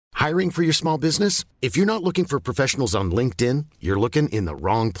Hiring for your small business? If you're not looking for professionals on LinkedIn, you're looking in the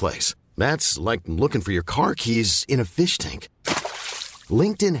wrong place. That's like looking for your car keys in a fish tank.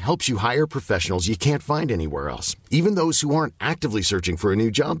 LinkedIn helps you hire professionals you can't find anywhere else, even those who aren't actively searching for a new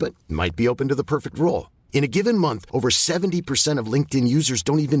job but might be open to the perfect role. In a given month, over 70% of LinkedIn users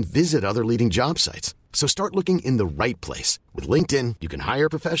don't even visit other leading job sites. So start looking in the right place. With LinkedIn, you can hire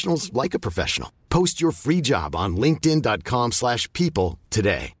professionals like a professional. Post your free job on linkedin.com/people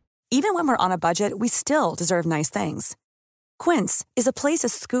today. Even when we're on a budget, we still deserve nice things. Quince is a place to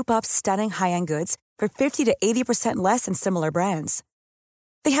scoop up stunning high-end goods for 50 to 80% less than similar brands.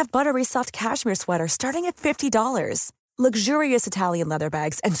 They have buttery soft cashmere sweaters starting at $50, luxurious Italian leather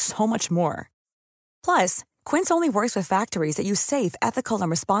bags, and so much more. Plus, Quince only works with factories that use safe, ethical, and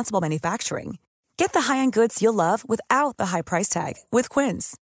responsible manufacturing. Get the high-end goods you'll love without the high price tag with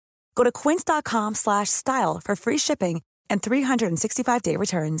Quince. Go to quince.com/style for free shipping and 365-day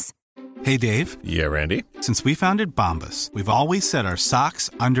returns. Hey, Dave. Yeah, Randy. Since we founded Bombas, we've always said our socks,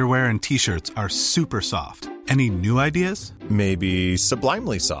 underwear, and T-shirts are super soft. Any new ideas? Maybe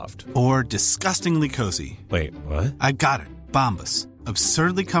sublimely soft. Or disgustingly cozy. Wait, what? I got it. Bombas.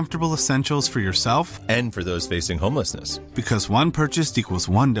 Absurdly comfortable essentials for yourself And for those facing homelessness. because one purchased equals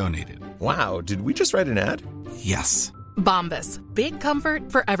one donated. Wow, did we just write an ad? Yes. Bombas. Big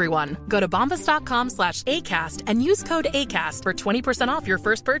comfort for everyone. Go to bombas.com/ACAST and use code ACAST for 20% off your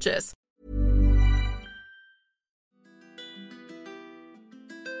first purchase.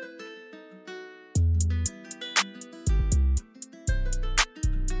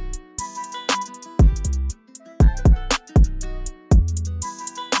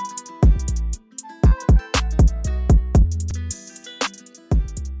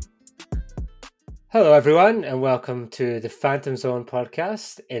 Hello, everyone, and welcome to the Phantom Zone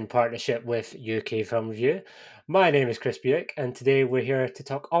podcast in partnership with UK Film Review. My name is Chris Buick, and today we're here to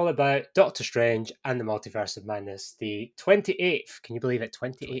talk all about Doctor Strange and the Multiverse of Madness, the 28th, can you believe it,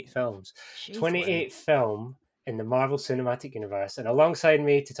 28 films, 28th film in the Marvel Cinematic Universe. And alongside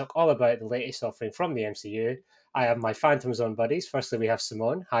me to talk all about the latest offering from the MCU, I have my Phantom Zone buddies. Firstly, we have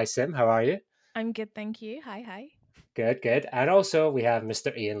Simone. Hi, Sim, how are you? I'm good, thank you. Hi. Good, good. And also we have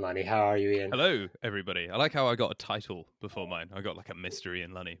Mr. Ian Lunny. How are you, Ian? Hello, everybody. I like how I got a title before mine. I got like a Mr.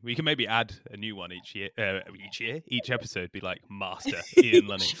 Ian Lunny. We can maybe add a new one each episode. Be like Master Ian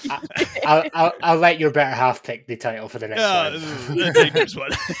Lunny. I'll let your better half pick the title for the next one. The dangerous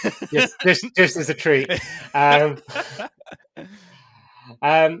one. just as a treat.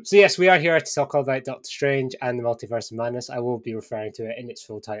 So yes, we are here to talk all about Doctor Strange and the Multiverse of Madness. I will be referring to it in its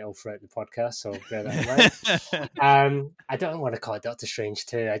full title throughout the podcast, so bear that in mind. I don't want to call it Doctor Strange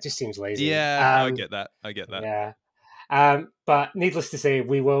 2. It just seems lazy. Yeah, I get that. Yeah. But needless to say,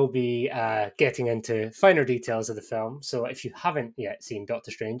 we will be getting into finer details of the film. So if you haven't yet seen Doctor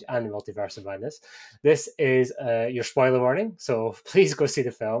Strange and the Multiverse of Madness, this is your spoiler warning. So please go see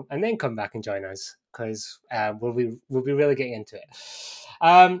the film and then come back and join us, because we'll be really getting into it.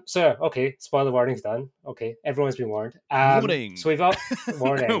 Okay, spoiler warning's done. Okay, everyone's been warned. Warning. So we've all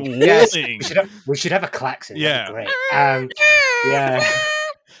warning. Warning. Yes, we should have a klaxon. Yeah. That'd be great. Yeah.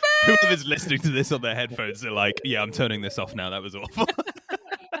 Whoever's listening to this on their headphones are like, yeah, I'm turning this off now. That was awful.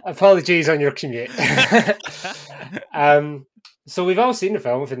 Apologies on your commute. So we've all seen the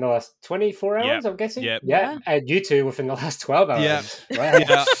film within the last 24 hours, I'm guessing. Yep. Yeah. And you two within the last 12 hours. Yeah. Wow.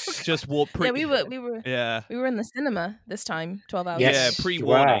 Yeah. Just walk Yeah, we were Yeah. we were in the cinema this time, 12 hours. Yes. Yeah,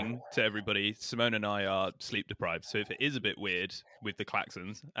 pre-warning to everybody. Simone and I are sleep deprived, so if it is a bit weird with the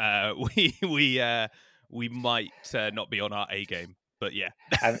klaxons, we might not be on our A game. But yeah,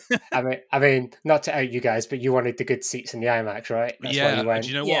 I mean, not to out you guys, but you wanted the good seats in the IMAX, right? That's why you went. Do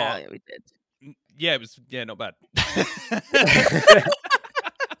you know Yeah, what? we did. Yeah, it was not bad.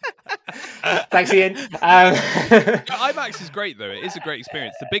 Thanks, Ian. IMAX is great, though. It is a great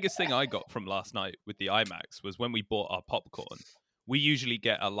experience. The biggest thing I got from last night with the IMAX was when we bought our popcorn. We usually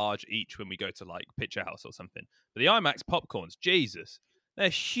get a large each when we go to like Picture House or something. But the IMAX popcorns, Jesus, they're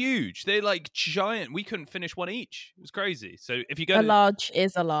huge. They're like giant. We couldn't finish one each. It was crazy. So if you go, large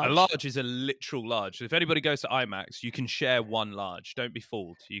is a large. A large is a literal large. So if anybody goes to IMAX, you can share one large. Don't be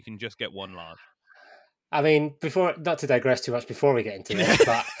fooled. You can just get one large. I mean, not to digress too much before we get into it,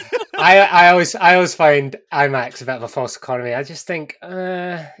 but I always find IMAX a bit of a false economy. I just think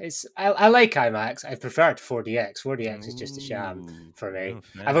I like IMAX. I prefer it to 4DX. 4DX is just a sham for me. Oh,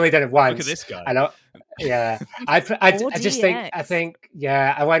 I've only done it once. Look at this guy. I know. Yeah, I just think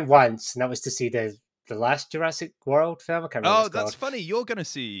I went once, and that was to see the last Jurassic World film. I can't remember. Oh, that's funny. You're going to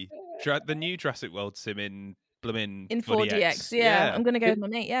see the new Jurassic World sim in blooming in 4DX. Yeah, I'm gonna go with my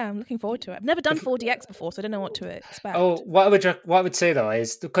mate. Yeah, I'm looking forward to it. I've never done 4DX before, so I don't know what to expect. Oh, what I would say though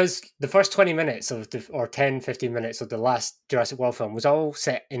is because the first 20 minutes of or 10, 15 minutes of the last Jurassic World film was all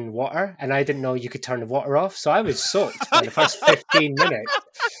set in water, and I didn't know you could turn the water off, so I was soaked by the first 15 minutes,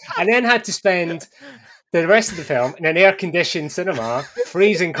 and then had to spend the rest of the film in an air-conditioned cinema,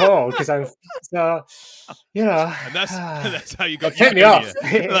 freezing cold because I'm so, you know, and that's how you got. It hit me off.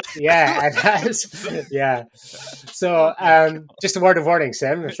 Yeah, and that's, yeah. So, just a word of warning,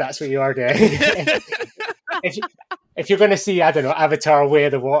 Sim, if that's what you are doing. If you're going to see, I don't know, Avatar: Way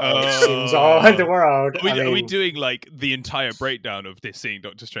of the Water, which seems all around the world. Are we doing like the entire breakdown of this seeing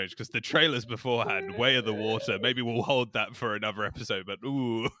Doctor Strange? Because the trailers beforehand, Way of the Water, maybe we'll hold that for another episode. But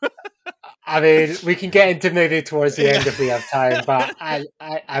ooh. I mean, we can get into maybe towards the end if we have time, but I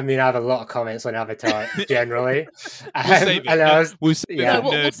mean, I have a lot of comments on Avatar generally. We'll save it. We'll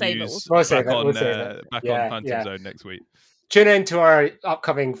save it. We'll save it. Back on Phantom Zone next week. Tune in to our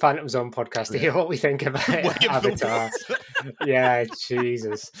upcoming Phantom Zone podcast to hear what we think about Avatar. Yeah,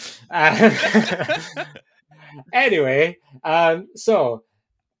 Jesus. Anyway, so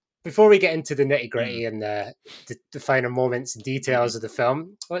before we get into the nitty-gritty and the finer moments and details of the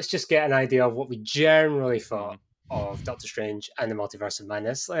film, let's just get an idea of what we generally thought of Doctor Strange and the Multiverse of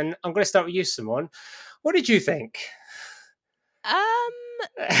Madness. And I'm going to start with you, Simone. What did you think?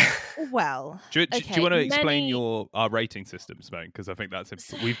 Well, do you want to explain our rating system, Simone? Because I think that's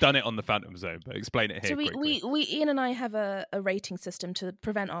we've done it on the Phantom Zone, but explain it here. So we Ian and I have a rating system to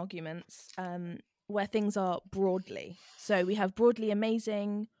prevent arguments, where things are broadly. So we have broadly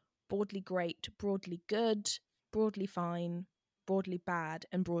amazing, broadly great, broadly good, broadly fine, broadly bad,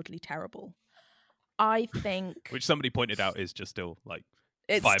 and broadly terrible. I think, which somebody pointed out is just still like.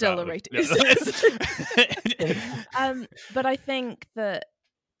 It's still a rating. But I think that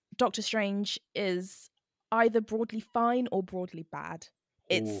Doctor Strange is either broadly fine or broadly bad.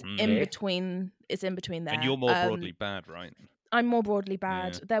 It's in between. It's in between there. And you're more broadly bad, right? I'm more broadly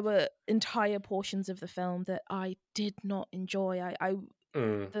bad. Yeah. There were entire portions of the film that I did not enjoy. I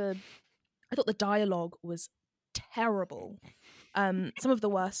thought the dialogue was terrible. Some of the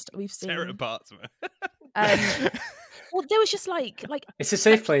worst we've seen. Terrible parts. Well, there was just like it's a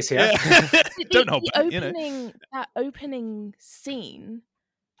safe place here. Yeah. Don't hold back. That opening scene,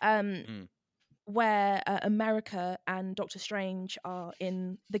 where America and Doctor Strange are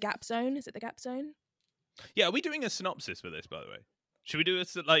in the Gap Zone. Is it the Gap Zone? Yeah. Are we doing a synopsis for this, by the way? Should we do a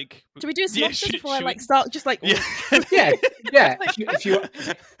Should we do a synopsis before I start? Just like yeah. If you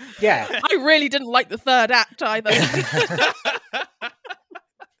I really didn't like the third act either.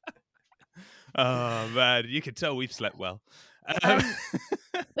 Oh man, you can tell we've slept well. But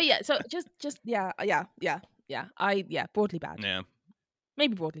yeah, so just broadly bad. Yeah,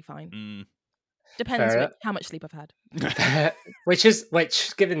 maybe broadly fine. Depends how much sleep I've had.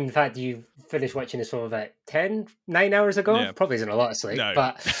 which given the fact you finished watching this film about 9 hours ago, probably isn't a lot of sleep. No.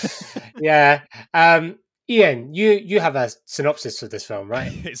 But yeah. Ian, you have a synopsis of this film,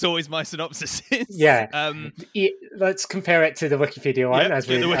 right? It's always my synopsis. Yeah. Let's compare it to the Wikipedia one as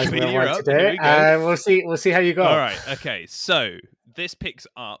we want to do. We'll see how you go. All right. Okay. So this picks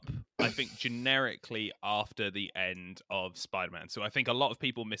up, I think, generically after the end of Spider-Man. So I think a lot of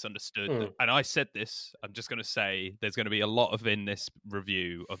people misunderstood, and I said this. I'm just going to say there's going to be a lot of in this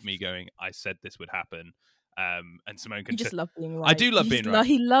review of me going, I said this would happen. And Simone can just love being right. I do love being right.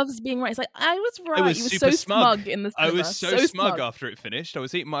 He loves being right. It's like, I was right. He was so smug in the cinema. I was so smug after it finished. I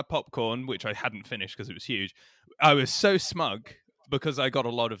was eating my popcorn, which I hadn't finished because it was huge. I was so smug because I got a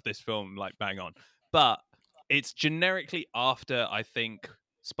lot of this film like bang on. But it's generically after, I think,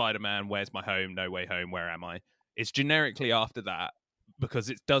 Spider-Man, Where's My Home, No Way Home, Where Am I? It's generically after that because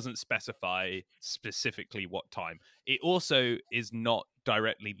it doesn't specify specifically what time. It also is not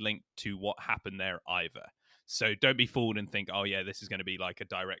directly linked to what happened there either. So don't be fooled and think, oh yeah, this is going to be like a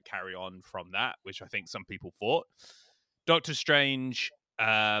direct carry on from that, which I think some people thought. Doctor Strange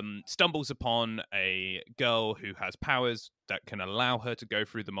stumbles upon a girl who has powers that can allow her to go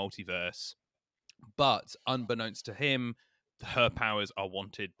through the multiverse. But unbeknownst to him, her powers are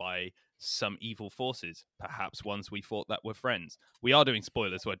wanted by some evil forces, perhaps ones we thought that were friends. We are doing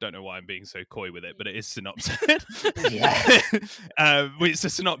spoilers, so I don't know why I'm being so coy with it, but it is synopsis. It's a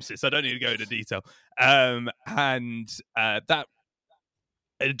synopsis. I don't need to go into detail. And that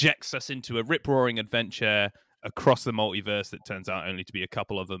ejects us into a rip-roaring adventure across the multiverse that turns out only to be a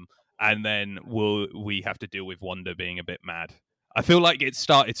couple of them. And then we have to deal with Wanda being a bit mad. I feel like it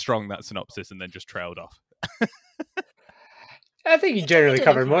started strong, that synopsis, and then just trailed off. I think you generally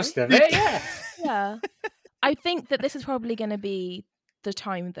covered most of it. Yeah. I think that this is probably going to be the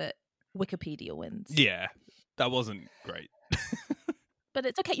time that Wikipedia wins. Yeah, That wasn't great. But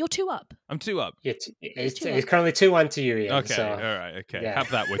it's okay. You're 2 up. I'm 2 up. Yeah, it's currently 2-1 to you, Ian. Okay, so, all right, okay. yeah. Have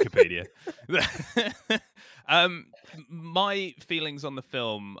that, Wikipedia. My feelings on the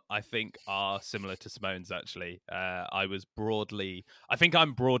film, I think, are similar to Simone's, actually. I think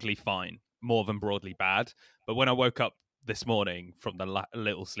I'm broadly fine, more than broadly bad. But when I woke up this morning from the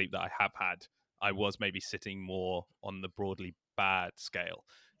little sleep that I have had, I was maybe sitting more on the broadly bad scale.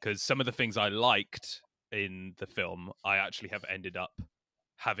 Because some of the things I liked in the film, I actually have ended up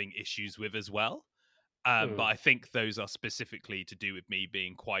having issues with as well. But I think those are specifically to do with me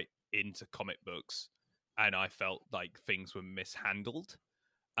being quite into comic books, and I felt like things were mishandled.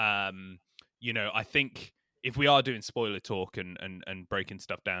 I think if we are doing spoiler talk and breaking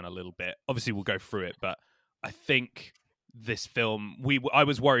stuff down a little bit, obviously we'll go through it, but I think this film, I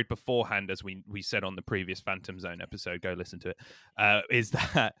was worried beforehand, as we said on the previous Phantom Zone episode, go listen to it, is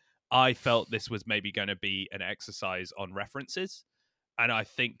that I felt this was maybe going to be an exercise on references. And I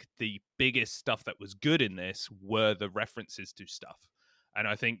think the biggest stuff that was good in this were the references to stuff. And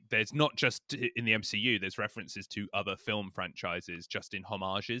I think there's not just in the MCU, there's references to other film franchises just in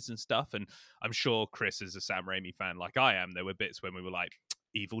homages and stuff. And I'm sure Chris is a Sam Raimi fan like I am. There were bits when we were like,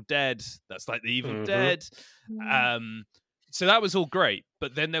 Evil Dead, that's like the Evil Dead. So that was all great.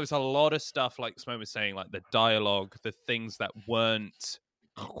 But then there was a lot of stuff, like Simone was saying, like the dialogue, the things that weren't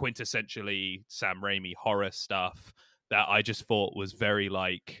quintessentially Sam Raimi horror stuff, that I just thought was very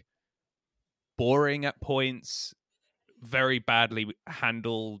like boring at points, very badly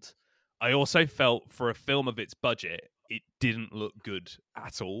handled. I also felt for a film of its budget, it didn't look good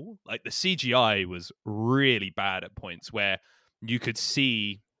at all. Like the CGI was really bad at points where you could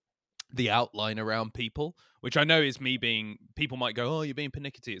see the outline around people, which I know is me being, people might go, oh, you're being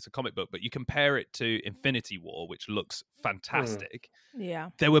pernickety, it's a comic book, but you compare it to Infinity War, which looks fantastic.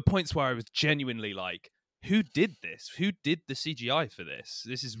 Yeah. There were points where I was genuinely like, who did this? Who did the CGI for this?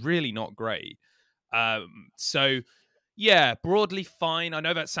 This is really not great. So, yeah, broadly fine. I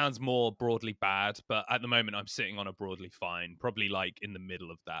know that sounds more broadly bad, but at the moment I'm sitting on a broadly fine, probably like in the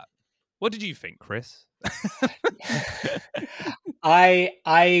middle of that. What did you think, Chris?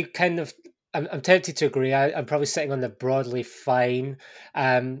 I kind of, I'm tempted to agree. I'm probably sitting on the broadly fine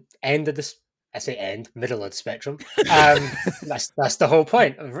end of this. I say end, middle of the spectrum. That's the whole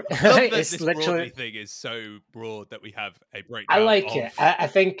point. It's this literally thing is so broad that we have a breakdown. I like it. I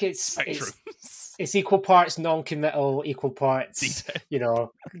think it's equal parts non-committal, equal parts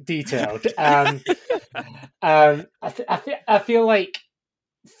detailed. I feel like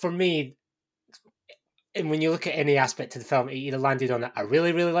for me, and when you look at any aspect of the film, it either landed on it, I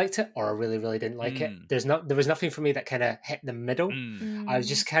really, really liked it, or I really, really didn't like it. There was nothing for me that kind of hit the middle. I was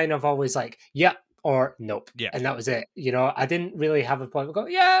just kind of always like, yeah, or nope. Yeah. And that was it. I didn't really have a point of go,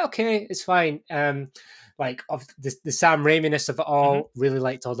 yeah, okay, it's fine. Like of the Sam Raimi-ness of it all, really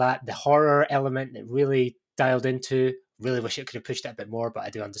liked all that. The horror element, it really dialed into. Really wish it could have pushed it a bit more, but I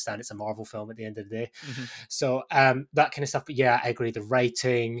do understand it's a Marvel film at the end of the day. So that kind of stuff. But yeah, I agree. The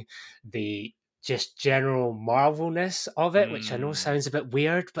writing, the just general Marvelness of it, which I know sounds a bit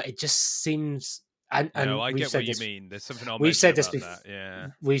weird, but it just seems. And I get what you mean. There's something we've said this before. Yeah,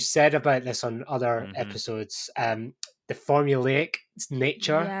 we've said about this on other episodes. The formulaic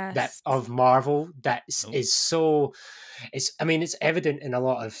nature that of Marvel is so. It's evident in a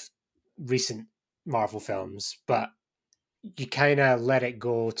lot of recent Marvel films, but you kind of let it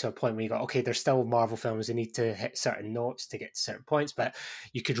go to a point where you go, okay, there's still Marvel films. They need to hit certain notes to get to certain points, but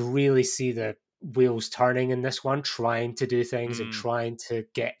you could really see the wheels turning in this one, trying to do things and trying to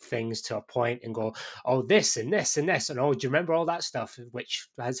get things to a point and go, oh, this and this and this. And oh, do you remember all that stuff, which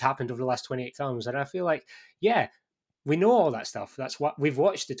has happened over the last 28 films? And I feel like, yeah, we know all that stuff. That's what we've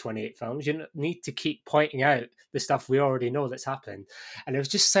watched the 28 films. You need to keep pointing out the stuff we already know that's happened. And there was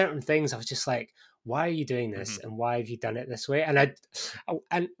just certain things I was just like, why are you doing this? And why have you done it this way? And I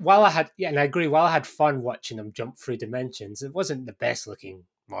agree, while I had fun watching them jump through dimensions, it wasn't the best looking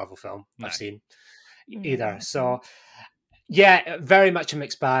Marvel film I've seen either. So yeah, very much a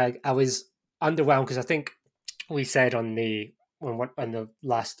mixed bag. I was underwhelmed because I think we said on the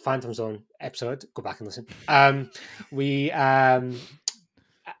last Phantom Zone episode, go back and listen.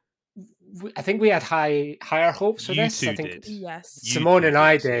 I think we had higher hopes for this. I think did. Yes, Simone and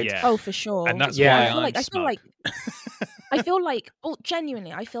I did. Yeah. Oh, for sure. And that's why I feel like,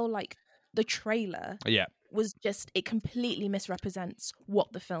 genuinely, I feel like the trailer was just, it completely misrepresents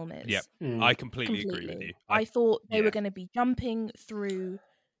what the film is. Yeah, I completely agree with you. I thought they were going to be jumping through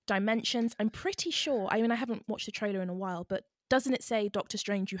dimensions. I'm pretty sure, I haven't watched the trailer in a while, but doesn't it say, Doctor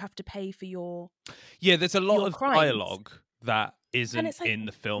Strange, you have to pay for your there's a lot of crimes? dialogue that And isn't it's like, in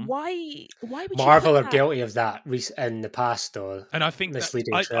the film. why would Marvel you are put that? guilty of that in the past, though. And I think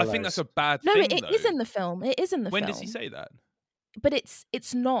misleading I trailers. think that's a bad No, thing. it though. is in the film. It is in the When film. does he say that? But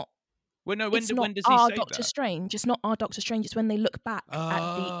it's not. Well, no. It's not When does he our say Doctor that? Strange. It's not our Doctor Strange. It's when they look back at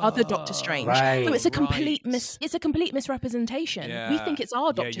the other Doctor Strange. Right, So it's a complete right. It's a complete misrepresentation. We think it's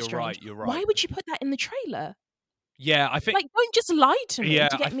our Doctor you're Strange. Right, you're right. Why would you put that in the trailer? Yeah, I think. Like, don't just lie to me Yeah,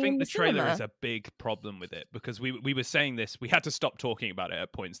 to get I me in think the the trailer cinema. is a big problem with it because we were saying this. We had to stop talking about it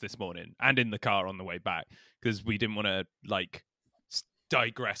at points this morning and in the car on the way back because we didn't want to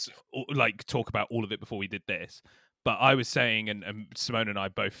digress or talk about all of it before we did this. But I was saying, and Simone and I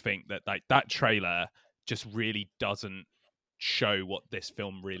both think that that trailer just really doesn't show what this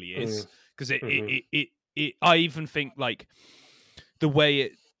film really is because I even think the way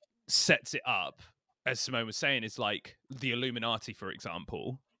it sets it up, as Simone was saying, is like the Illuminati, for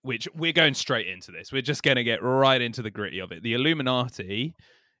example, which we're going straight into this. We're just going to get right into the gritty of it. The Illuminati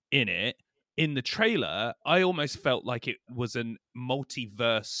in the trailer, I almost felt like it was a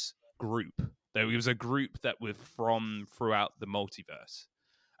multiverse group. There was a group that was from throughout the multiverse.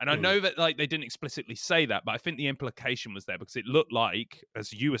 And I know that they didn't explicitly say that, but I think the implication was there because it looked like,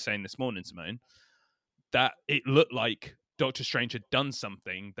 as you were saying this morning, Simone, that it looked like Doctor Strange had done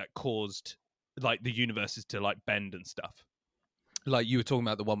something that caused the universes to bend and stuff. Like you were talking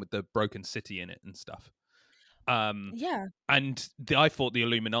about the one with the broken city in it and stuff. Yeah. And I thought the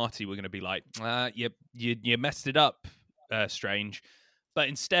Illuminati were going to be like, you messed it up, Strange. But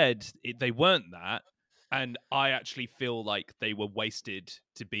instead, they weren't that. And I actually feel like they were wasted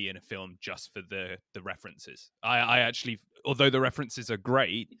to be in a film just for the references. I actually, although the references are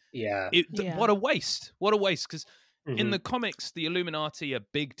great, what a waste. What a waste. Because in the comics, the Illuminati are a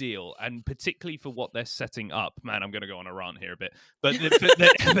big deal. And particularly for what they're setting up. Man, I'm going to go on a rant here a bit. But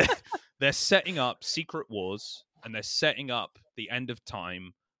they're setting up secret wars. And they're setting up the end of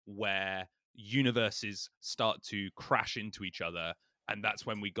time where universes start to crash into each other. And that's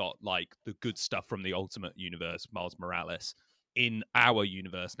when we got the good stuff from the Ultimate Universe, Miles Morales, in our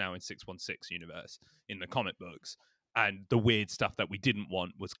universe now in 616 universe in the comic books. And the weird stuff that we didn't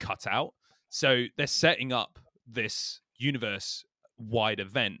want was cut out. So they're setting up this universe-wide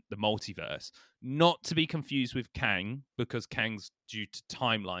event, the multiverse, not to be confused with Kang, because Kang's due to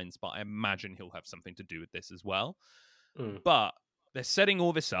timelines, but I imagine he'll have something to do with this as well. But they're setting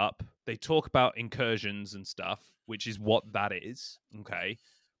all this up. They talk about incursions and stuff, which is what that is. Okay.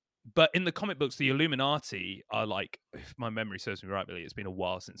 But in the comic books, the Illuminati are if my memory serves me right, really, it's been a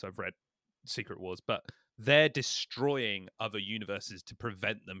while since I've read Secret Wars, but they're destroying other universes to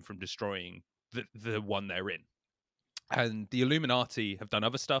prevent them from destroying the one they're in. And the Illuminati have done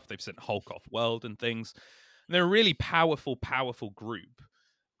other stuff. They've sent Hulk off world and things. And they're a really powerful group.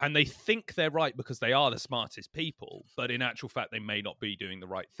 And they think they're right because they are the smartest people, but in actual fact, they may not be doing the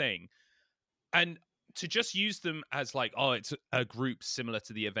right thing. And to just use them as it's a group similar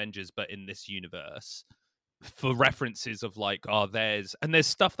to the Avengers, but in this universe, for references of there's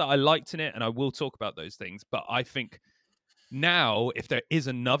stuff that I liked in it, and I will talk about those things. But I think now, if there is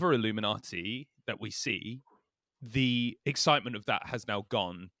another Illuminati that we see, the excitement of that has now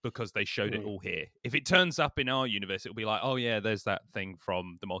gone because they showed it all here. If it turns up in our universe, it'll be like, oh yeah, there's that thing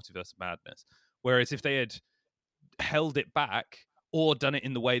from the Multiverse of Madness. Whereas if they had held it back or done it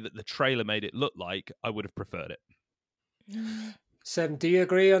in the way that the trailer made it look like, I would have preferred it. Sim, do you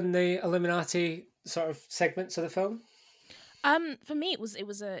agree on the Illuminati sort of segments of the film? For me, it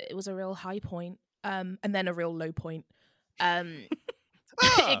was a real high point, and then a real low point.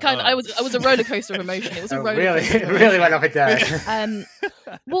 It kind of, I was a roller coaster of emotion. It was a roller coaster. It really went up and down.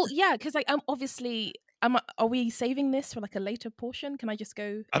 Well, yeah, because obviously, are we saving this for a later portion? Can I just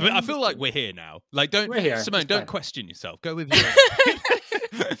go? I feel like we're here now. We're here. Simone, don't question yourself. Go with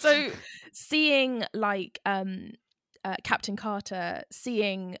your. So, seeing Captain Carter,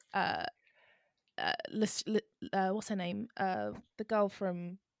 seeing what's her name? The girl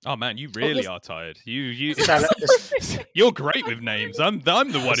from. Oh man, you really are tired. You're great with names. I'm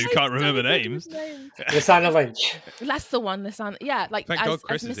the one who can't remember names. Lysana Lynch. That's the one. Yeah, Thank God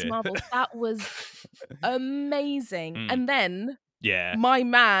Chris as Miss is here. Marvel, that was amazing. And then yeah, my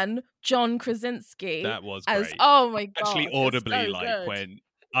man John Krasinski. That was as great. Oh my god! Actually, audibly, so good. when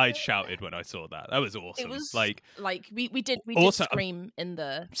I shouted when I saw that. That was awesome. It was we did also, scream in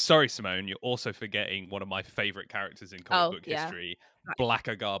the. Sorry, Simone, you're also forgetting one of my favorite characters in comic book history,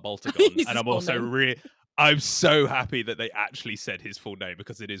 Blackagar Boltagon, and I'm also I'm so happy that they actually said his full name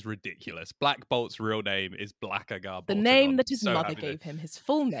because it is ridiculous. Black Bolt's real name is Blackagar Boltagon. The name that his mother gave him, his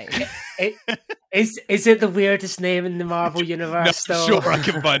full name. Is it the weirdest name in the Marvel universe? Not sure I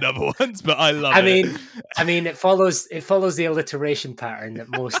can find other ones, but I love it. I mean, I mean, it follows the alliteration pattern that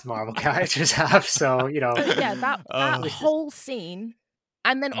most Marvel characters have. So But yeah, that whole scene,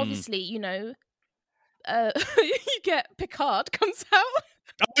 and then obviously, you get Picard comes out.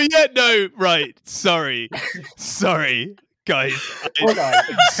 Oh yeah, no, right. Sorry, guys. Hold on.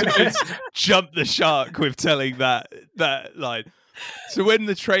 I jumped the shark with telling that line. So when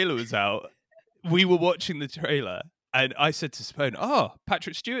the trailer was out, we were watching the trailer, and I said to Simone, "Oh,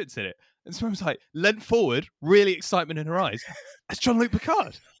 Patrick Stewart's in it." And Simone was like, leant forward, really excitement in her eyes. It's Jean-Luc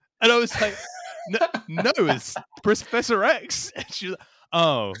Picard. And I was like, no, it's Professor X. And she was like,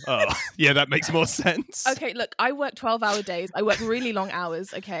 oh, yeah, that makes more sense. Okay, look, I work 12-hour days. I work really long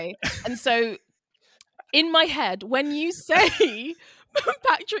hours, okay? And so in my head, when you say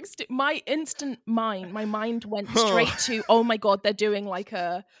Patrick my mind went straight to, oh my God, they're doing like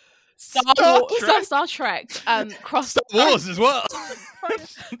a Star Trek cross Star Wars as well.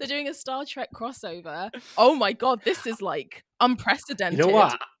 They're doing a Star Trek crossover. Oh my God, this is like unprecedented. You know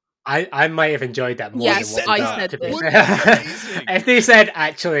what? I might have enjoyed that more yes, than what I said this. If they said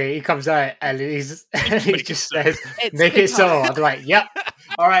actually he comes out and he just says make it so, I'd be like, yep.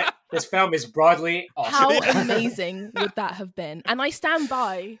 All right, this film is broadly awesome. How amazing would that have been? And I stand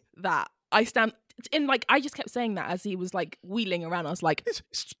by that. I just kept saying that as he was like wheeling around. I was like, it's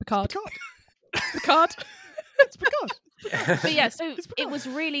Picard. Picard. It's Picard. But yeah, so it was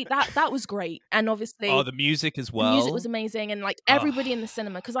really that was great, and obviously the music as well. The music was amazing, and like everybody in the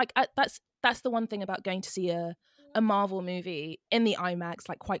cinema, because like that's the one thing about going to see a Marvel movie in the IMAX,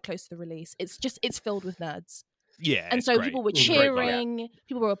 like quite close to the release. It's filled with nerds. Yeah, and so great. People were cheering,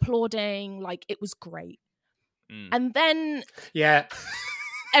 people were applauding, like it was great. And then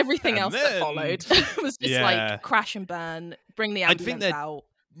everything else that followed was just like crash and burn, bring the ambulance out.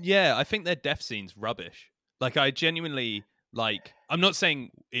 Yeah, I think their death scene's rubbish. Like, I genuinely, like, I'm not saying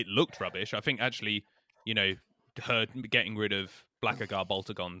it looked rubbish. I think actually, her getting rid of Blackadar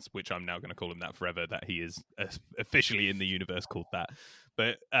Boltagons, which I'm now going to call him that forever, that he is officially in the universe called that.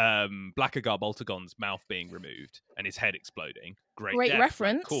 But Blackadar Boltagon's mouth being removed and his head exploding. Great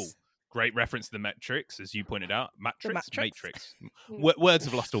reference. Like, cool. Great reference to the Matrix, as you pointed out. Matrix. Mm. Words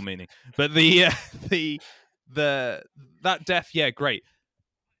have lost all meaning. But that death, great.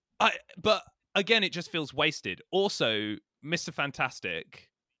 But again, it just feels wasted. Also, Mr. Fantastic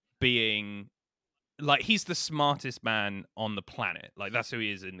being like, he's the smartest man on the planet. Like, that's who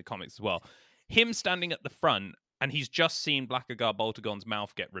he is in the comics as well. Him standing at the front, and he's just seen Blackadar Boltagon's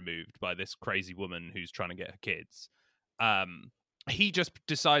mouth get removed by this crazy woman who's trying to get her kids. He just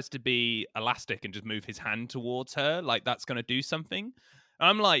decides to be elastic and just move his hand towards her, like that's going to do something. And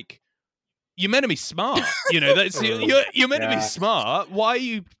I'm like, you're meant to be smart, That's you're meant to be smart. Why are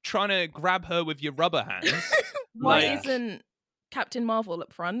you trying to grab her with your rubber hands? Why isn't Captain Marvel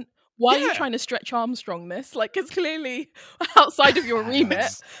up front? Why are you trying to Stretch Armstrong this? Like, it's clearly outside of your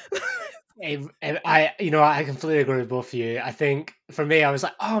remit. I completely agree with both of you. I think for me, I was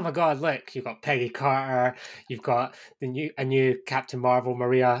like, oh my God, look, you've got Peggy Carter, you've got a new Captain Marvel,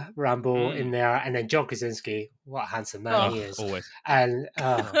 Maria Rambeau in there, and then John Krasinski. What a handsome man he is. Always. And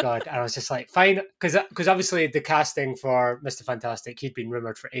oh God, I was just like, fine, because obviously the casting for Mr. Fantastic, he'd been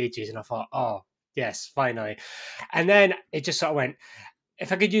rumored for ages, and I thought, oh yes, finally. And then it just sort of went.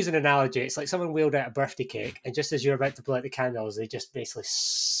 If I could use an analogy, it's like someone wheeled out a birthday cake, and just as you're about to blow out the candles, they just basically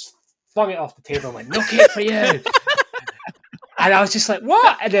flung it off the table and went, no cake for you. And I was just like,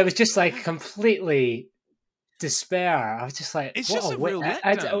 what? And it was just like completely despair. I was just like, it's what just a real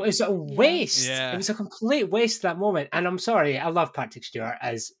it was a waste. Yeah. It was a complete waste of that moment. And I'm sorry, I love Patrick Stewart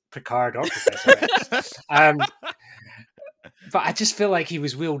as Picard or Professor X. But I just feel like he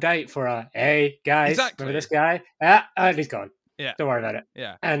was wheeled out for hey, guys, remember this guy? And he's gone. Yeah. Don't worry about it.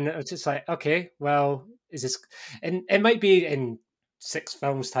 Yeah. And it's just like, okay, well, is this... And it might be in 6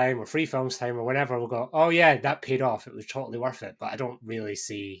 films time or 3 films time or whenever we'll go, oh yeah, that paid off. It was totally worth it. But I don't really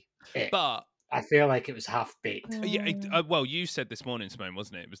see it. But I feel like it was half-baked. Yeah, well, you said this morning, Simone,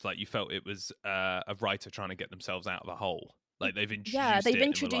 wasn't it? It was like you felt it was a writer trying to get themselves out of a hole. Like they've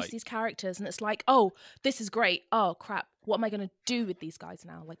introduced these characters, and it's like, oh, this is great. Oh crap, what am I going to do with these guys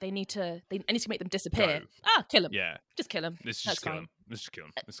now? Like I need to make them disappear. Go. Kill them. Yeah, just kill them. Let's just kill them. Let's just kill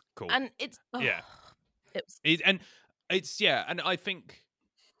them. It's cool. And it's and I think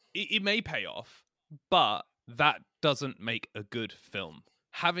it may pay off, but that doesn't make a good film.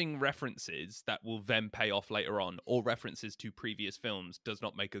 Having references that will then pay off later on, or references to previous films, does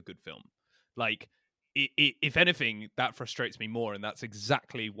not make a good film. Like. If anything, that frustrates me more, and that's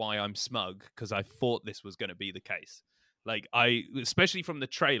exactly why I'm smug, because I thought this was going to be the case. Like, especially from the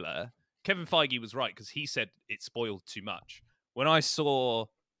trailer, Kevin Feige was right, because he said it spoiled too much. When I saw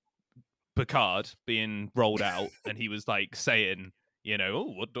Picard being rolled out, and he was like saying, you know,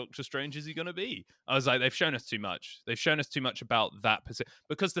 oh, what Doctor Strange is he going to be? I was like, they've shown us too much. They've shown us too much about that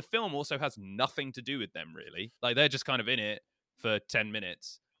because the film also has nothing to do with them, really. Like, they're just kind of in it for 10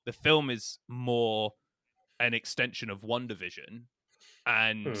 minutes. The film is more an extension of WandaVision.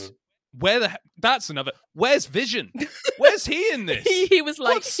 And where's Vision? Where's he in this? He was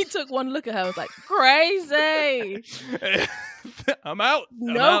like, he took one look at her and was like, crazy. I'm out.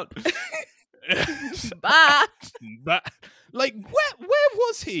 Nope. I'm out. Bye. Like, where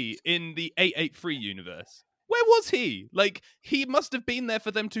was he in the 883 universe? Where was he? Like, he must have been there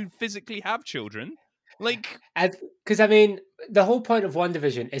for them to physically have children. Like, because I mean, the whole point of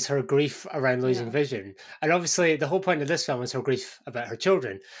WandaVision is her grief around losing Vision, and obviously the whole point of this film is her grief about her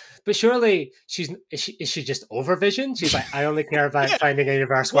children. But surely is she just over Vision? She's like, I only care about finding a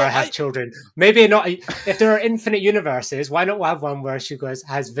universe where I have children. Maybe not. If there are infinite universes, why not have one where she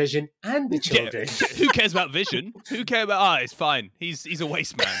has Vision and the children? Yeah, who cares about Vision? Who cares about? It's fine. He's a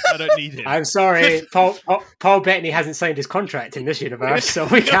waste man. I don't need him. I'm sorry, Paul Bettany hasn't signed his contract in this universe, so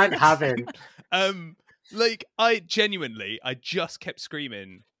we can't have him. Like, I just kept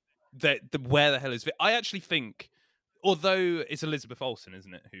screaming that where the hell is it? I actually think, although it's Elizabeth Olsen,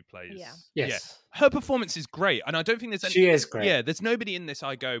 isn't it, who plays? Yeah. Yes. Her performance is great, and I don't think there's any. She is great. Yeah, there's nobody in this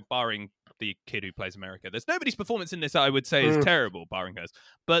I go, barring the kid who plays America. There's nobody's performance in this I would say is terrible, barring hers.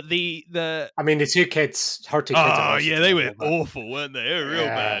 But the I mean, the two kids, her two kids. Oh yeah, they were awful, weren't they? They were real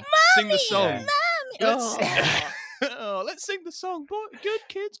bad. Sing the song. Let's sing the song. Boy, good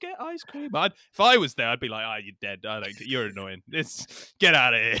kids get ice cream. If I was there, I'd be like, you're dead. You're annoying. Get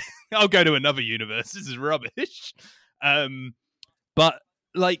out of here. I'll go to another universe. This is rubbish. But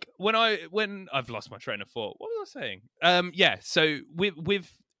like when I've lost my train of thought. What was I saying? So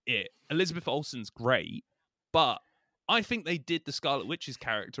with it, Elizabeth Olsen's great, but I think they did the Scarlet Witch's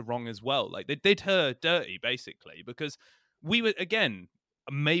character wrong as well. Like, they did her dirty, basically, because we were, again,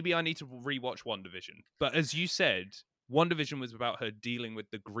 maybe I need to rewatch WandaVision. But as you said, WandaVision was about her dealing with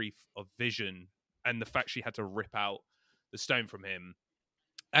the grief of Vision and the fact she had to rip out the stone from him.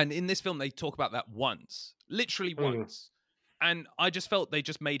 And in this film, they talk about that once, literally once. And I just felt they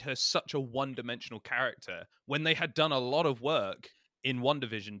just made her such a one-dimensional character when they had done a lot of work in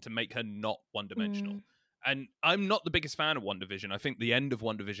WandaVision to make her not one-dimensional. And I'm not the biggest fan of WandaVision. I think the end of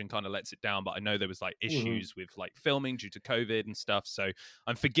WandaVision kind of lets it down, but I know there was like issues with like filming due to COVID and stuff. So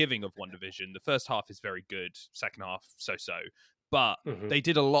I'm forgiving of WandaVision. The first half is very good. Second half, so-so. But they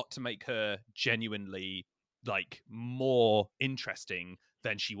did a lot to make her genuinely like more interesting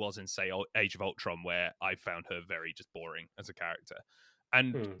than she was in, say, Age of Ultron, where I found her very just boring as a character.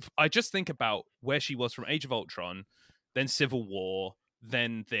 And I just think about where she was from Age of Ultron, then Civil War,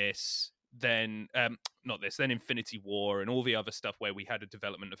 then this, then then Infinity War, and all the other stuff where we had a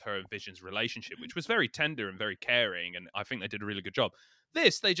development of her and Vision's relationship, which was very tender and very caring, and I think they did a really good job.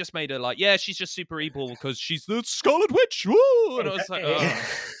 This, they just made her like, she's just super evil because she's the Scarlet Witch. Woo! And I was like,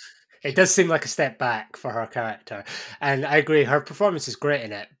 It does seem like a step back for her character. And I agree, her performance is great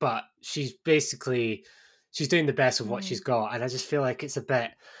in it, but she's doing the best of what she's got. And I just feel like it's a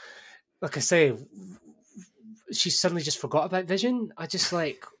bit, like I say, she suddenly just forgot about Vision. I just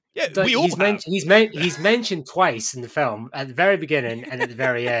like... Yeah, we all he's mentioned twice in the film, at the very beginning and at the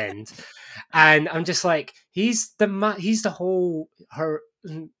very end. And I'm just like, he's the whole, her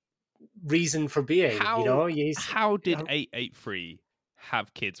reason for being, how did 883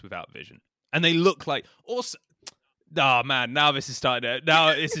 have kids without Vision? And they look like also. Oh man, now this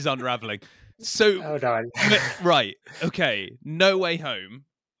is unraveling. So hold on. Right, okay. No Way Home.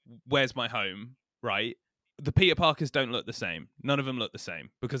 Where's My Home? Right. The Peter Parkers don't look the same. None of them look the same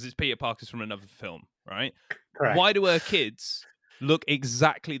because it's Peter Parkers from another film, right? Correct. Why do her kids look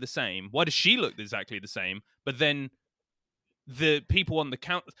exactly the same? Why does she look exactly the same? But then the people on the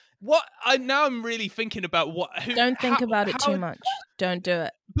count. I'm really thinking about what. Don't think about it too much. Don't do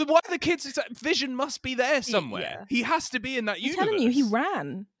it. But why are the kids? Vision must be there somewhere. Yeah. He has to be in that universe. I'm telling you, he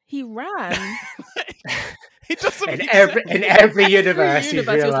ran. It doesn't in every universe you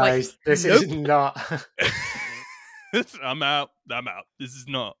realize like, this is not. I'm out. This is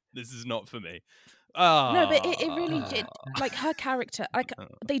not for me. No, but it really did. Like, her character, like,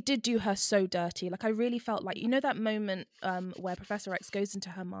 they did do her so dirty. Like, I really felt like, you know, that moment where Professor X goes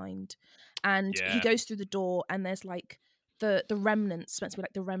into her mind and he goes through the door and there's like the remnants, meant to be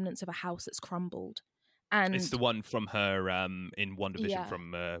like the remnants of a house that's crumbled. And it's the one from her in WandaVision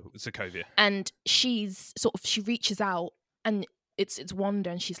from Sokovia. And she reaches out and it's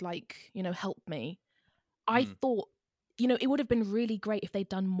Wanda and she's like, you know, help me. I thought, you know, it would have been really great if they'd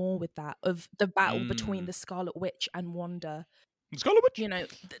done more with that, of the battle between the Scarlet Witch and Wanda. Scarlet Witch? You know,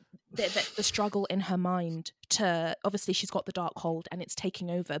 the struggle in her mind to, obviously she's got the dark hold and it's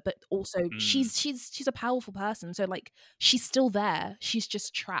taking over, but also she's a powerful person, so like she's still there, she's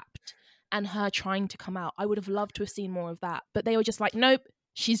just trapped, and her trying to come out. I would have loved to have seen more of that, but they were just like, nope,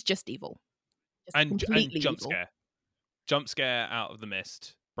 she's just evil, just and completely jump evil. jump scare out of the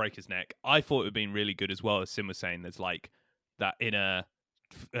mist, break his neck. I thought it would have been really good as well, as Sim was saying. There's like that inner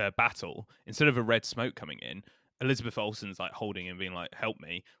battle, instead of a red smoke coming in, Elizabeth Olsen's like holding him, being like, help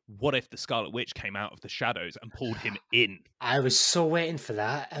me. What if the Scarlet Witch came out of the shadows and pulled him in? I was so waiting for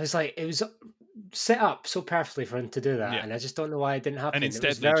that. I was like, it was set up so perfectly for him to do that, and I just don't know why it didn't happen. And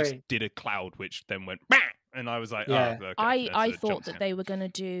instead they just did a cloud which then went bah! And I was like, yeah. oh, okay, I thought that they were going to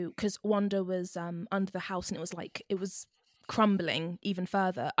do, because Wanda was under the house and it was crumbling even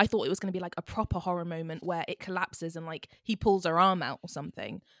further. I thought it was going to be like a proper horror moment where it collapses and like he pulls her arm out or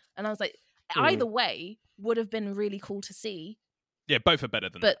something. And I was like, either way would have been really cool to see. Yeah, both are better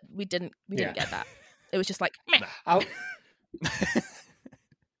than but that. we didn't get that. It was just like meh.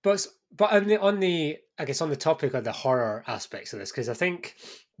 But on the I guess on the topic of the horror aspects of this, because I think,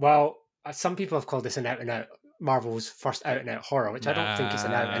 well, some people have called this an out and out Marvel's first out and out horror, which I don't think is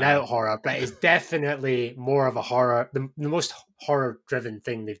an out and out horror, but it's definitely more of a horror, the most horror driven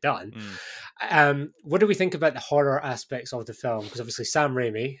thing they've done. What do we think about the horror aspects of the film? Because obviously Sam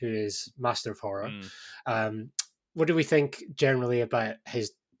Raimi, who is master of horror, what do we think generally about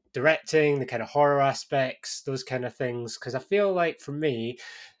his directing, the kind of horror aspects, those kind of things? Because I feel like for me,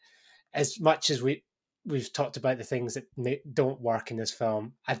 as much as we've talked about the things that don't work in this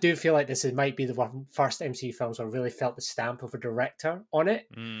film, I do feel like this might be the first MCU films where I really felt the stamp of a director on it.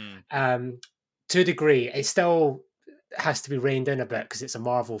 To a degree, it still has to be reined in a bit because it's a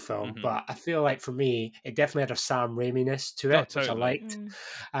Marvel film, but I feel like for me, it definitely had a Sam Raimi-ness to it, which I liked.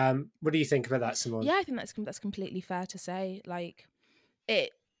 What do you think about that, Simone? Yeah, I think that's completely fair to say. Like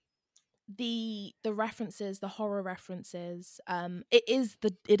the references, the horror references, it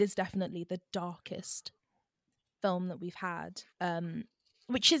is definitely the darkest film that we've had,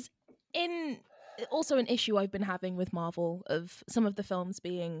 which is also an issue I've been having with Marvel, of some of the films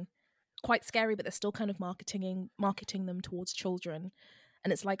being quite scary, but they're still kind of marketing them towards children.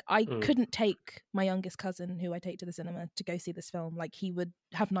 And it's like, I couldn't take my youngest cousin, who I take to the cinema, to go see this film. Like, he would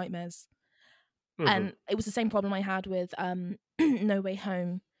have nightmares. And it was the same problem I had with No Way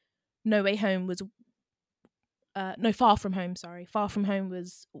Home. No Way Home was Far From Home, sorry. Far From Home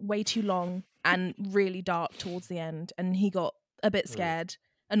was way too long and really dark towards the end, and he got a bit scared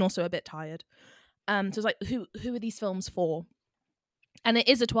and also a bit tired. So it's like, who are these films for? And it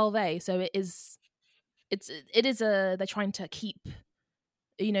is a 12A, so they're trying to keep,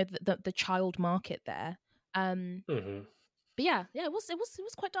 the child market there. But yeah, it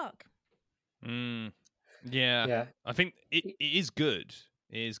was quite dark. Yeah. I think it is good.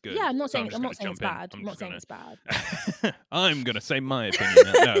 It is good. Yeah, I'm not saying it's bad. I'm gonna say my opinion.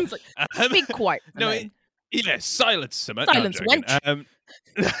 No. It's like, be quiet. No, silence, Simon. Silence, wench.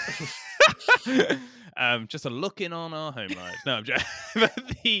 Just a looking on our home lives. No, I'm joking.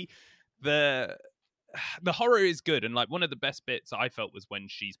 But the horror is good, and like one of the best bits I felt was when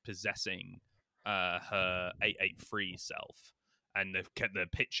she's possessing her 883 self, and the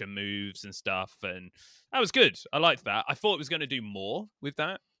picture moves and stuff, and that was good. I liked that. I thought it was going to do more with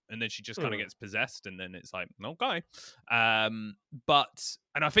that, and then she just kind of gets possessed, and then it's like, okay. And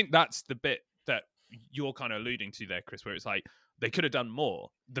I think that's the bit that you're kind of alluding to there, Chris, where it's like, they could have done more.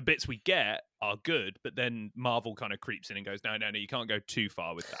 The bits we get are good, but then Marvel kind of creeps in and goes, no, you can't go too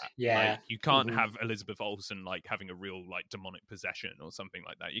far with that. Yeah. Like, you can't have Elizabeth Olsen like having a real like demonic possession or something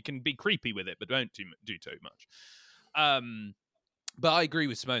like that. You can be creepy with it, but don't do too much. But I agree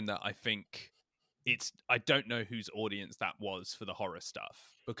with Simone that I think I don't know whose audience that was for the horror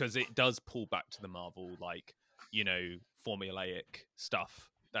stuff, because it does pull back to the Marvel, like, formulaic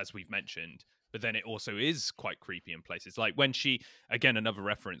stuff, as we've mentioned. But then it also is quite creepy in places. Like when she, again, another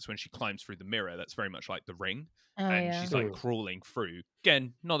reference, when she climbs through the mirror, that's very much like The Ring. She's like crawling through.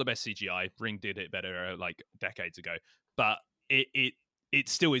 Again, not the best CGI. Ring did it better like decades ago. But it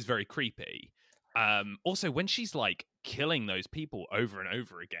still is very creepy. Also, when she's like killing those people over and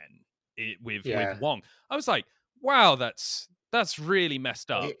over again with Wong, I was like, wow, that's really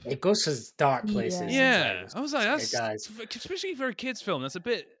messed up. It goes to dark places. Yeah. I was like, that's, especially for a kids film, that's a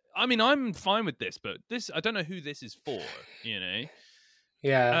bit... I mean, I'm fine with this, but I don't know who this is for,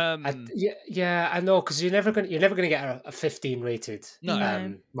 Yeah, I know, because you're never gonna get a 15 rated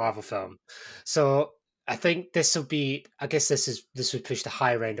Marvel film. So I think this will be. I guess this would push the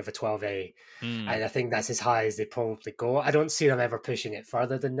higher end of a 12A, and I think that's as high as they probably go. I don't see them ever pushing it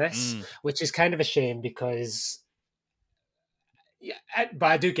further than this, which is kind of a shame, because Yeah, but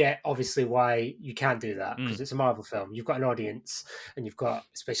I do get obviously why you can't do that, Mm. because it's a Marvel film. You've got an audience, and you've got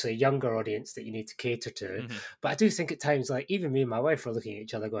especially a younger audience that you need to cater to. Mm-hmm. But I do think at times, like even me and my wife were looking at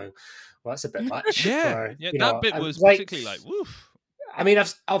each other, going, "Well, that's a bit much." Yeah, for, yeah, you that know, bit was like, particularly like, woof. I mean, I'm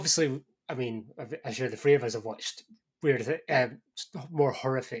sure the three of us have watched weird, more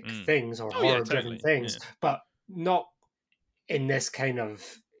horrific things or Oh, yeah, horror-driven totally. things, Yeah. but not in this kind of,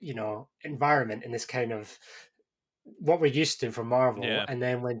 you know, environment, in this kind of what we're used to from Marvel. Yeah. And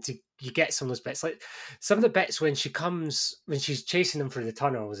then you get some of those bits, like some of the bits when she's chasing them through the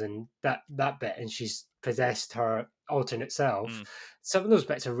tunnels, and that bit, and she's possessed her alternate self. Some of those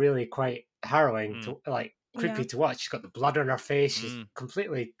bits are really quite harrowing to, like, creepy to watch. She's got the blood on her face. She's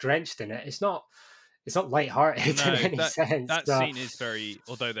completely drenched in it. It's not lighthearted in any sense. That scene is very,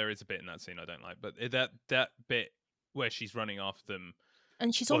 although there is a bit in that scene I don't like, but that bit where she's running after them.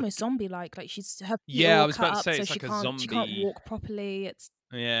 And she's almost zombie-like. Like she's her feet Yeah, all I was cut about to up, say so it's she like a can't zombie. walk properly. It's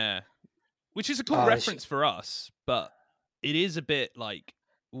Which is a cool reference for us, but it is a bit like,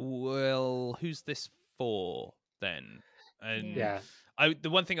 well, who's this for then? And the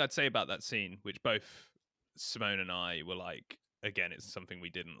one thing I'd say about that scene, which both Simone and I were like, again, it's something we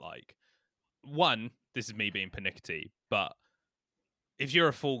didn't like. One, this is me being pernickety, but if you're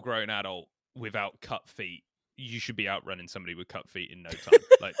a full-grown adult without cut feet, you should be outrunning somebody with cut feet in no time.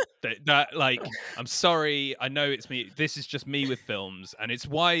 Like that. Like, I'm sorry, I know it's me. This is just me with films, and it's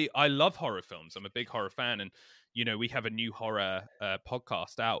why I love horror films. I'm a big horror fan, and you know, we have a new horror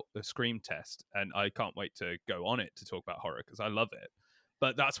podcast out, the Scream Test, and I can't wait to go on it to talk about horror because I love it.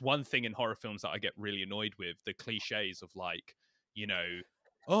 But that's one thing in horror films that I get really annoyed with, the cliches of, like, you know,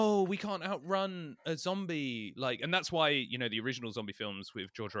 oh, we can't outrun a zombie. Like, and that's why, you know, the original zombie films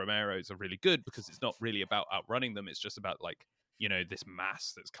with George Romero's are really good, because it's not really about outrunning them. It's just about, like, you know, this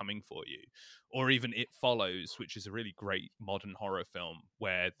mass that's coming for you. Or even It Follows, which is a really great modern horror film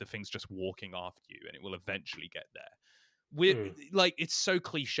where the thing's just walking after you and it will eventually get there. Like, it's so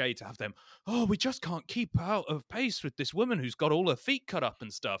cliche to have them, oh, we just can't keep out of pace with this woman who's got all her feet cut up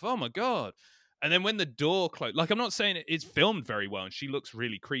and stuff. Oh my God. And then when the door closed, like, I'm not saying it's filmed very well and she looks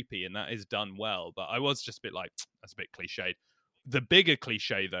really creepy and that is done well, but I was just a bit like, that's a bit cliched. The bigger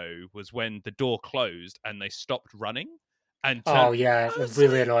cliche, though, was when the door closed and they stopped running. And it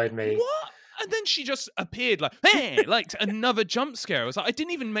really annoyed me. What? And then she just appeared like, hey, like another jump scare. I was like, it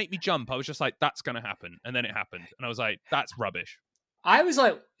didn't even make me jump. I was just like, that's going to happen. And then it happened. And I was like, that's rubbish. I was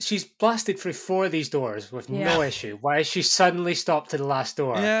like, she's blasted through 4 of these doors with no issue. Why has she suddenly stopped to the last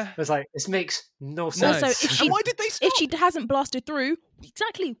door? Yeah. I was like, this makes no sense. Also, why did they stop? If she hasn't blasted through,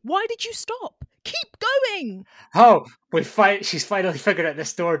 exactly, why did you stop? Keep going. Oh, she's finally figured out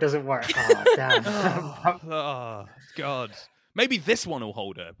this door doesn't work. Oh, damn. Oh, God. Maybe this one will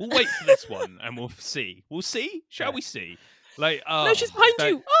hold her. We'll wait for this one and we'll see. We'll see? Shall we see? Like, no, she's behind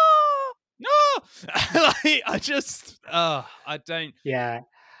you. Oh, no. Like, I don't. Yeah.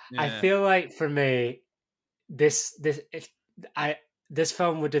 I feel like for me, this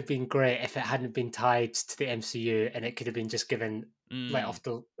film would have been great if it hadn't been tied to the MCU and it could have been just given let off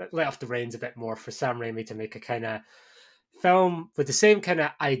the reins a bit more for Sam Raimi to make a kind of film with the same kind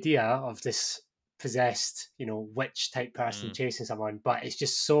of idea of this possessed, you know, witch type person chasing someone, but it's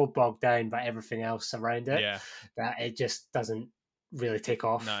just so bogged down by everything else around it that it just doesn't really take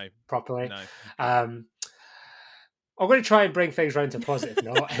off properly. I'm going to try and bring things around to a positive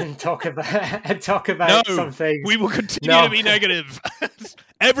note and talk about something. We will continue to be negative.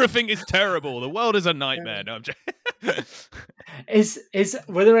 Everything is terrible. The world is a nightmare. No, I'm just...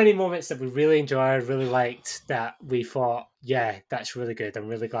 Were there any moments that we really enjoyed, really liked, that we thought, yeah, that's really good. I'm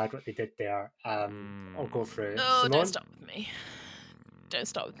really glad what they did there. I'll go through it. Oh, Simone? don't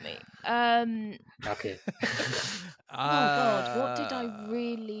start with me. Okay. Oh God, what did I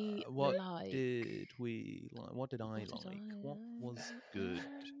really what like? Did we like? What did I like? What was good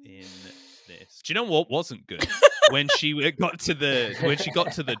in this? Do you know what wasn't good? When she got to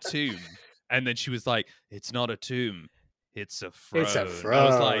the tomb, and then she was like, "It's not a tomb. It's a throne." It's a throne. I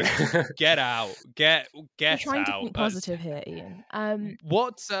was like, "Get out! Get I'm trying to out!" think positive here, Ian.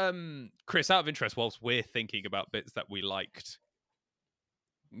 What's Chris? Out of interest, whilst we're thinking about bits that we liked.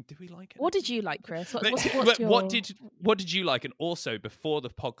 Did we like it? What did you like, Chris? What did you like? And also, before the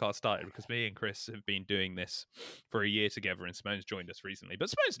podcast started, because me and Chris have been doing this for a year together, and Simone's joined us recently, but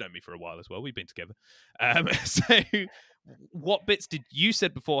Simone's known me for a while as well. We've been together. So, what bits did you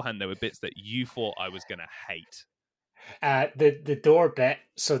said beforehand? There were bits that you thought I was going to hate. The door bit,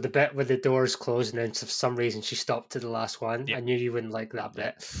 so the bit where the doors closed and then for some reason she stopped to the last one. I knew you wouldn't like that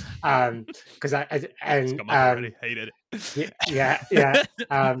bit, because I already hated it. Yeah.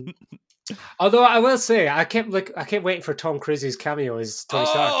 Although I will say, I kept waiting for Tom Cruise's cameo as Tony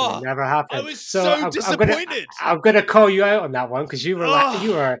Stark, and it never happened. I was so disappointed. I'm gonna call you out on that one because you were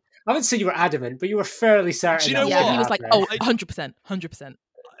I wouldn't say you were adamant, but you were fairly certain. Do you know Yeah, what? he was like, happen. 100%.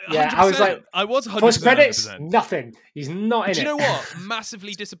 Yeah, I was like, I was 100%. Post credits, nothing. He's not in it. Do you know what?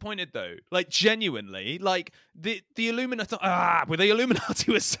 Massively disappointed though. Like genuinely, like the Illuminati. With the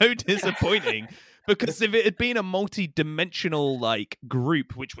Illuminati was so disappointing because if it had been a multi-dimensional like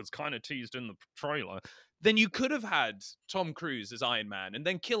group, which was kind of teased in the trailer, then you could have had Tom Cruise as Iron Man and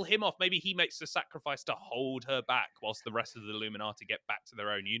then kill him off. Maybe he makes the sacrifice to hold her back whilst the rest of the Illuminati get back to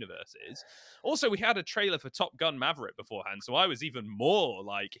their own universes. Also, we had a trailer for Top Gun Maverick beforehand, so I was even more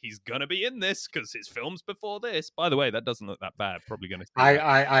like, he's going to be in this because his film's before this. By the way, that doesn't look that bad. Probably going to see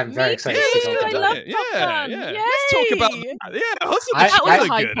I'm very excited to see Top I Gun. love Top Gun. Yeah. Yay! Let's talk about that. Yeah, That was the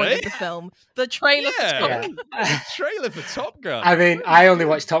high good, point eh? of the film. The trailer for Top Gun. The trailer for Top Gun. I mean, I only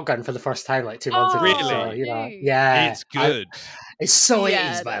watched Top Gun for the first time like 2 months ago. Really? So, you know, dude. yeah. It's good. It's so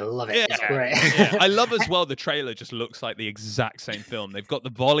Yeah, 80s, but I love it. Yeah. It's great. Yeah. I love as well the trailer just looks like the exact same film. They've got the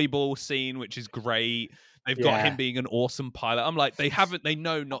volleyball scene, which is great. They've got him being an awesome pilot. I'm like, they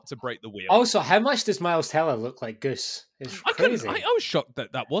know not to break the wheel. Also, how much does Miles Teller look like Goose? It's crazy. I was shocked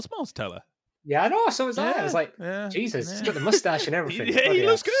that was Miles Teller. Yeah, I know. So was I. I was like, Jesus, he's got the mustache and everything. Yeah, he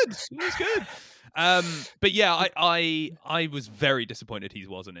looks good. He looks good. But yeah, I was very disappointed he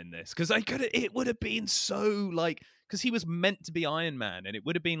wasn't in this because it would have been so like, because he was meant to be Iron Man, and it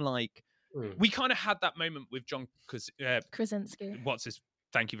would have been like we kind of had that moment with John Krasinski.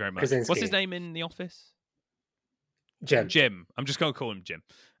 Thank you very much. Krasinski. What's his name in The Office? Jim. I'm just going to call him Jim.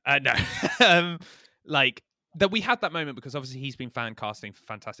 No, like that we had that moment because obviously he's been fan casting for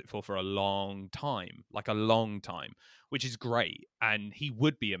Fantastic Four for a long time, which is great, and he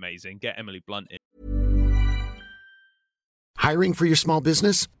would be amazing. Get Emily Blunt in. Hiring for your small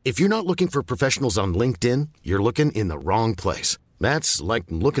business? If you're not looking for professionals on LinkedIn, you're looking in the wrong place. That's like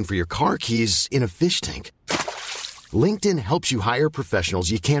looking for your car keys in a fish tank. LinkedIn helps you hire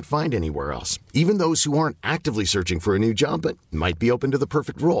professionals you can't find anywhere else, even those who aren't actively searching for a new job but might be open to the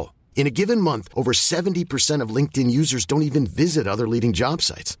perfect role. In a given month, over 70% of LinkedIn users don't even visit other leading job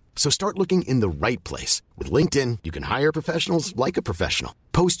sites. So start looking in the right place. With LinkedIn, you can hire professionals like a professional.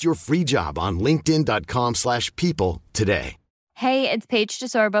 Post your free job on linkedin.com/people today. Hey, it's Paige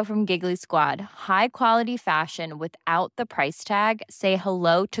DeSorbo from Giggly Squad. High quality fashion without the price tag. Say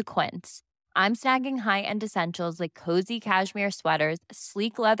hello to Quince. I'm snagging high-end essentials like cozy cashmere sweaters,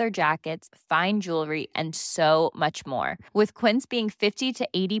 sleek leather jackets, fine jewelry, and so much more. With Quince being 50 to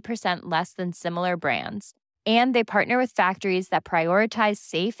 80% less than similar brands. And they partner with factories that prioritize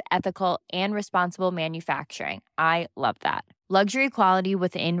safe, ethical, and responsible manufacturing. I love that. Luxury quality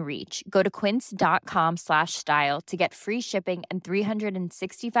within reach. Go to quince.com/style to get free shipping and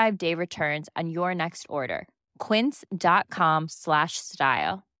 365-day returns on your next order.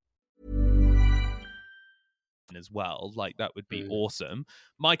 Quince.com/style. As well, like that would be awesome.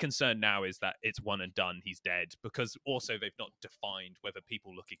 My concern now is that it's one and done, he's dead, because also they've not defined whether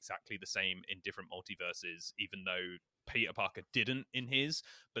people look exactly the same in different multiverses, even though Peter Parker didn't in his,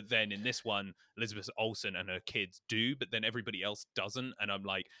 but then in this one Elizabeth Olsen and her kids do, but then everybody else doesn't, and I'm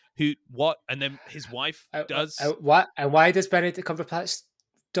like, what? And then his wife does. What? And why does Benedict Cumberbatch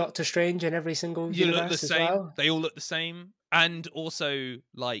Doctor Strange in every single you universe look the as same well? They all look the same, and also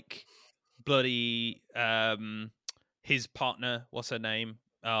like bloody his partner, what's her name?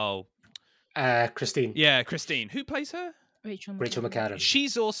 Christine. Yeah, Christine. Who plays her? Rachel McAdams.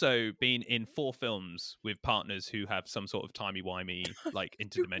 She's also been in 4 films with partners who have some sort of timey-wimey, like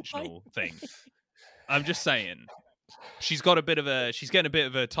interdimensional thing. I'm just saying, she's getting a bit of a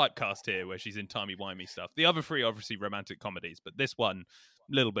typecast here where she's in timey-wimey stuff. The other 3 obviously romantic comedies, but this one,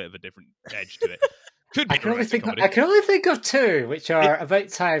 a little bit of a different edge to it. Could be I can only think of 2, which are About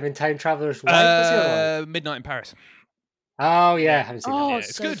Time and Time Traveler's Wife. What's the other one? Midnight in Paris. Oh yeah, I haven't seen that. Yeah, Yet.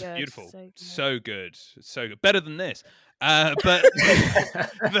 it's so good. good, Beautiful, so good. so good, better than this. But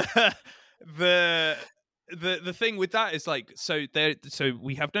the thing with that is like, so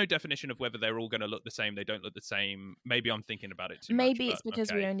we have no definition of whether they're all going to look the same. They don't look the same. Maybe I'm thinking about it too much. Maybe it's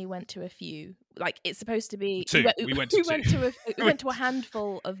because we only went to a few. Like it's supposed to be 2. We went to we went to a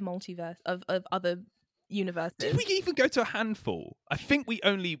handful of multiverse of other universes. Did we even go to a handful? I think we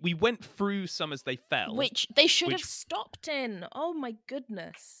went through some as they fell, which they should have stopped in. Oh my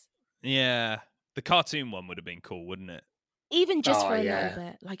goodness! Yeah, the cartoon one would have been cool, wouldn't it? Even just for a little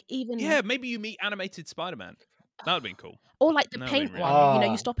bit, like even maybe you meet animated Spider-Man. That would have been cool. Or like the paint one. Oh. You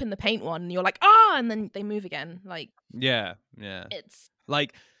know, you stop in the paint one and you're like, and then they move again. Like yeah. It's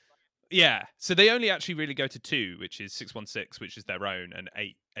like so they only actually really go to 2, which is 616, which is their own, and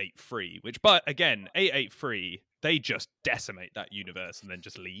 8, 883, which, but again, 883, they just decimate that universe and then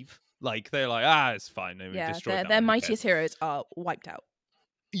just leave. Like, they're like, it's fine. We've destroyed that their one, mightiest heroes are wiped out.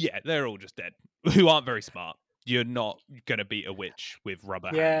 Yeah, they're all just dead, who aren't very smart. You're not going to beat a witch with rubber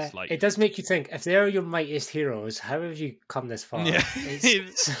hands. Like, it does make you think, if they're your mightiest heroes, how have you come this far? Yeah, you're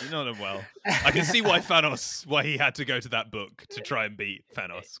not done well. I can see why he had to go to that book to try and beat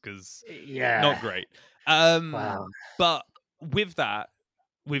Thanos, because not great. Wow. But with that,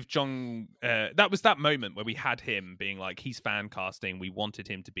 with John, that was that moment where we had him being like, he's fan casting. We wanted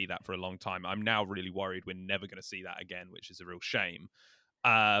him to be that for a long time. I'm now really worried we're never going to see that again, which is a real shame.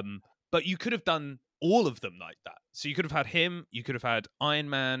 But you could have done all of them like that. So you could have had him, you could have had Iron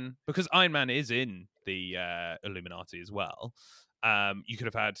Man, because Iron Man is in the Illuminati as well. You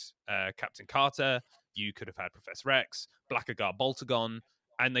could have had Captain Carter, you could have had Professor X, Blackagar Boltagon,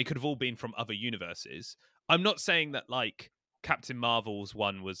 and they could have all been from other universes. I'm not saying that, like, Captain Marvel's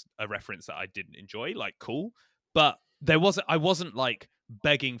one was a reference that I didn't enjoy, like, cool, but I wasn't like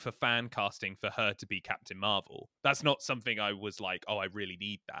begging for fan casting for her to be Captain Marvel. That's not something I was like, I really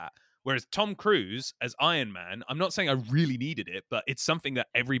need that. Whereas Tom Cruise as Iron Man, I'm not saying I really needed it, but it's something that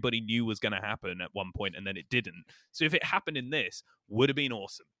everybody knew was going to happen at one point, and then it didn't. So if it happened in this, would have been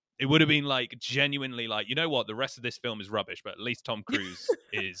awesome. It would have been like genuinely like, you know what, the rest of this film is rubbish, but at least Tom Cruise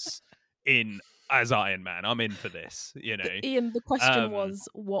is in as Iron Man. I'm in for this, you know. Ian, the question was,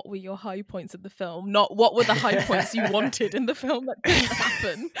 what were your high points of the film? Not what were the high points you wanted in the film that didn't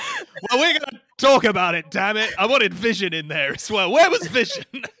happen. Well, we're going to talk about it, damn it. I wanted Vision in there as well. Where was Vision?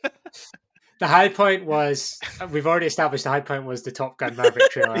 The high point was, we've already established the high point was the Top Gun Maverick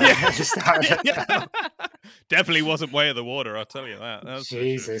trailer. Yeah. Definitely wasn't Way of the Water, I'll tell you that.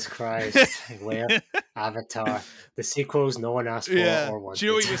 Jesus Christ. Where? Avatar. The sequels no one asked for or wanted. Do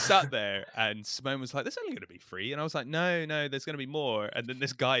you know, we just sat there and Simone was like, there's only going to be 3. And I was like, no, there's going to be more. And then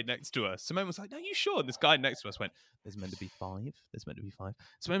this guy next to us, Simone was like, no, you sure? And this guy next to us went, there's meant to be 5. There's meant to be 5.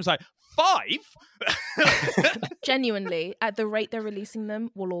 Simone was like, 5? Genuinely, at the rate they're releasing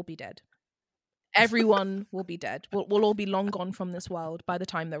them, we'll all be dead. Everyone will be dead. We'll all be long gone from this world by the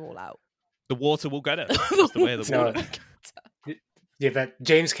time they're all out. The water will get us. That's the way of the water. Yeah, but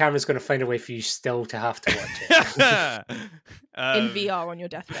James Cameron's going to find a way for you still to have to watch it. In VR on your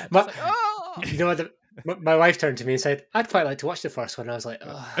deathbed. You know what? My wife turned to me and said, I'd quite like to watch the first one. I was like,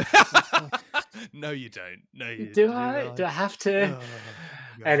 oh. No, you don't. No, you do don't. I? Do I have to?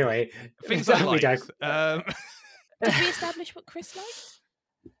 Anyway. Things I like. Did we establish what Chris liked?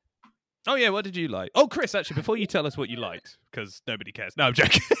 Oh, yeah, what did you like? Oh, Chris, actually, before you tell us what you liked, because nobody cares. No, I'm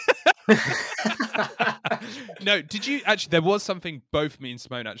joking. No, did you actually? There was something both me and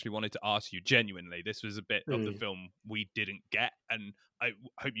Simone actually wanted to ask you. Genuinely, this was a bit of the film we didn't get, and I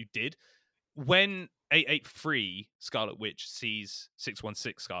hope you did. When 883 Scarlet Witch sees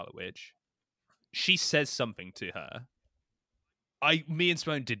 616 Scarlet Witch, she says something to her. Me and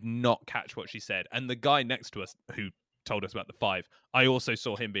Simone did not catch what she said, and the guy next to us who told us about the 5, I also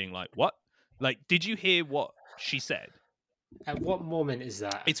saw him being like, what? Like, did you hear what she said? At what moment is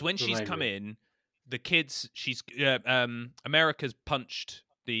that? It's when she's come in, the kids, America's punched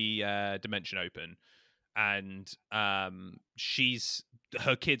the dimension open, and her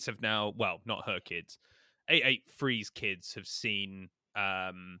kids have now, well, not her kids, 883's kids have seen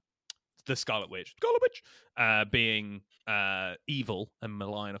the Scarlet Witch being evil and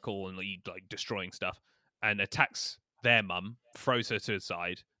maniacal and like destroying stuff, and attacks their mum, throws her to the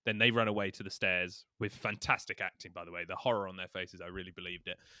side. Then they run away to the stairs with fantastic acting, by the way. The horror on their faces, I really believed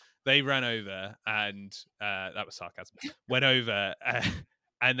it. They ran over, and that was sarcasm. Went over,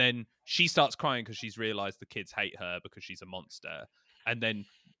 and then she starts crying because she's realised the kids hate her because she's a monster. And then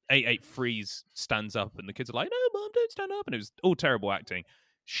 883 stands up, and the kids are like, no, Mom, don't stand up. And it was all terrible acting.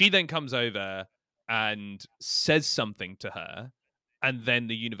 She then comes over and says something to her, and then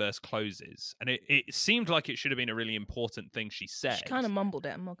the universe closes. And it seemed like it should have been a really important thing she said. She kind of mumbled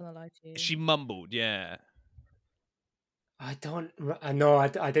it, I'm not going to lie to you. She mumbled, yeah. I don't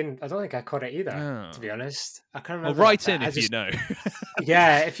think I caught it either, to be honest. I can't remember. Well, write in if you know.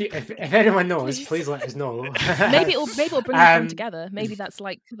 Yeah, if anyone knows, please let us know. Maybe it'll bring them together. Maybe that's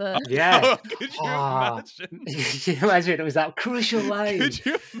like the... Yeah. Oh, could you imagine? Can you imagine? It was that crucial line. Could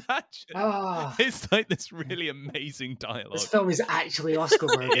you imagine? It's like this really amazing dialogue. This film is actually Oscar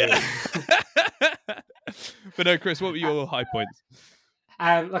worthy. Yeah. But no, Chris, what were your high points?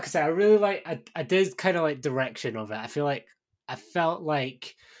 Like I said, I really I did kind of like direction of it. I felt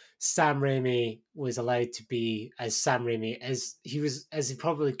like Sam Raimi was allowed to be as Sam Raimi as he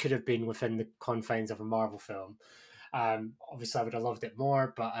probably could have been within the confines of a Marvel film. Obviously, I would have loved it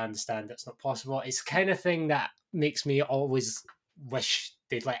more, but I understand that's not possible. It's the kind of thing that makes me always wish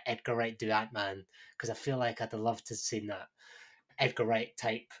they'd let Edgar Wright do Ant-Man, because I feel like I'd have loved to have seen that Edgar Wright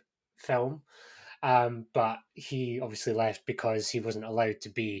type film. But he obviously left because he wasn't allowed to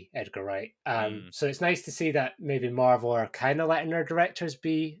be Edgar Wright. So it's nice to see that maybe Marvel are kind of letting their directors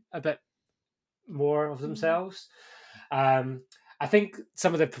be a bit more of themselves. I think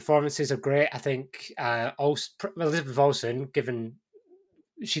some of the performances are great. I think Elizabeth Olsen, given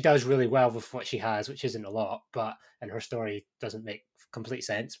she does really well with what she has, which isn't a lot, and her story doesn't make complete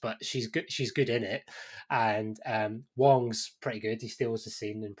sense, but she's good in it. And Wong's pretty good. He steals the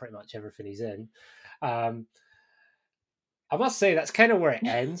scene in pretty much everything he's in. I must say that's kind of where it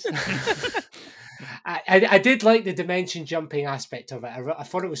ends. I did like the dimension jumping aspect of it. I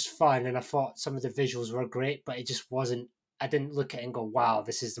thought it was fun, and I thought some of the visuals were great, but it just wasn't. I didn't look at it and go, wow,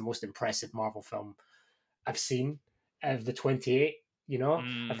 this is the most impressive Marvel film I've seen of the 28.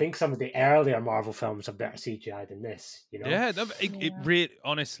 I think some of the earlier Marvel films have better CGI than this. Yeah, it really,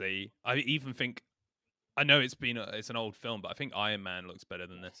 honestly, I even think, I know it's an old film, but I think Iron Man looks better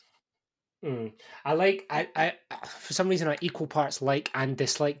than this. I for some reason I equal parts like and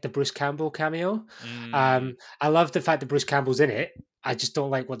dislike the Bruce Campbell cameo. I love the fact that Bruce Campbell's in it. I just don't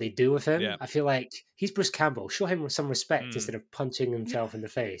like what they do with him. I feel like he's Bruce Campbell. Show him some respect instead of punching himself in the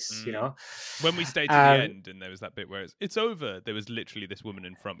face. When we stayed to the end, and there was that bit where it's over, there was literally this woman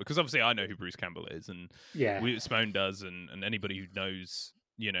in front, because obviously I know who Bruce Campbell is, and Simone does, and anybody who knows,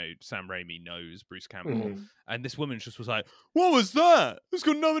 Sam Raimi knows Bruce Campbell. And this woman just was like, "What was that? It's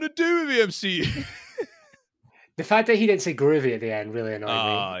got nothing to do with the MCU." The fact that he didn't say groovy at the end really annoyed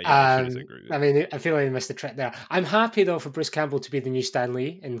me. I mean, I feel like he missed the trick there. I'm happy though for Bruce Campbell to be the new Stan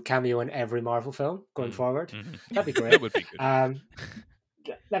Lee and cameo in every Marvel film going forward. That'd be great. That would be good.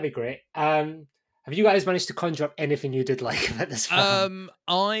 That'd be great. Have you guys managed to conjure up anything you did like about this film?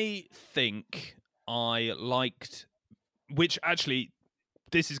 I think I liked, which actually,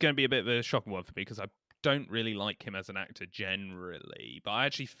 this is going to be a bit of a shocking one for me because I don't really like him as an actor generally, but I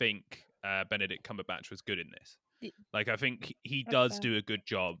actually think Benedict Cumberbatch was good in this. Like, I think he does do a good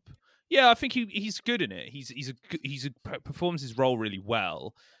job. Yeah, I think he's good in it. He performs his role really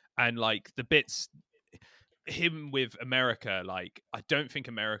well, and like the bits, him with America, like I don't think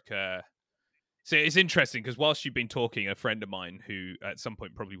America. So it's interesting because whilst you've been talking, a friend of mine who at some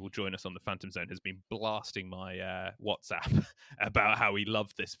point probably will join us on the Phantom Zone has been blasting my WhatsApp about how he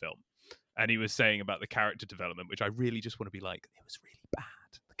loved this film. And he was saying about the character development, which I really just want to be like, it was really bad.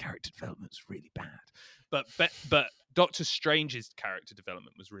 The character development was really bad. But Doctor Strange's character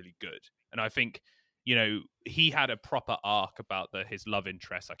development was really good. And I think, he had a proper arc about his love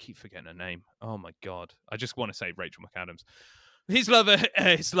interest. I keep forgetting her name. Oh my God. I just want to say Rachel McAdams. His love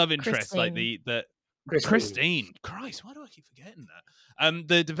interest, Christine. like Christine. Christ, why do I keep forgetting that?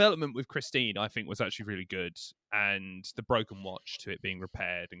 The development with Christine, I think, was actually really good, and the broken watch to it being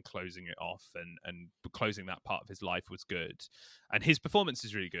repaired and closing it off and closing that part of his life was good. And his performance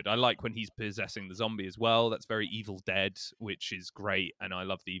is really good. I like when he's possessing the zombie as well. That's very Evil Dead, which is great, and I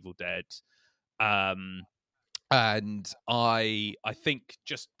love the Evil Dead. And I think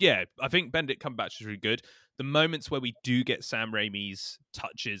I think Benedict Cumberbatch is really good. The moments where we do get Sam Raimi's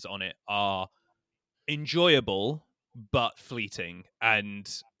touches on it are enjoyable but fleeting, and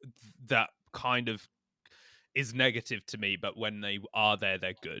that kind of is negative to me, but when they are there,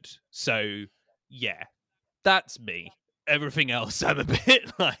 they're good. So yeah, that's me. Everything else I'm a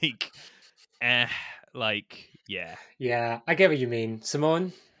bit like yeah, I get what you mean.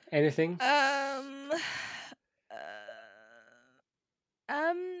 Simone, anything?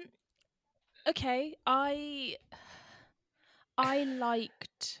 Okay, I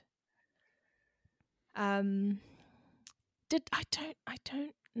liked I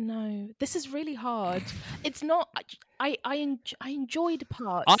don't know. This is really hard. It's not. I enjoyed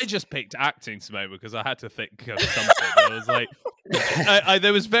parts. I just picked acting, Simone, because I had to think of something. I was like,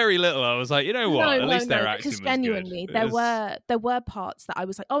 there was very little. I was like, you know what? At least their acting was genuinely, good. There were parts that I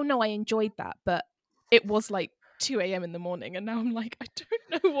was like, oh no, I enjoyed that, but it was like 2 a.m. in the morning, and now I'm like, I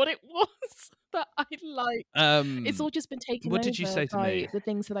don't know what it was that I liked. It's all just been taken over did you say to by me? the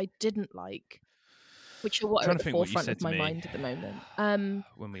things that I didn't like, which are what are at the forefront of my mind at the moment.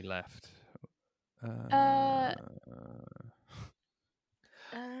 When we left.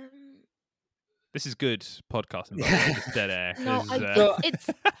 This is good podcasting. It's dead air. No,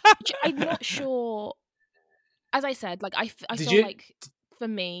 I'm not sure. As I said, like I feel like for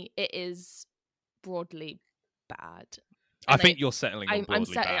me it is broadly bad. I think you're settling on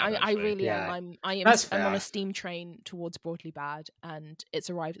broadly bad. I really am. I'm on a steam train towards broadly bad, and it's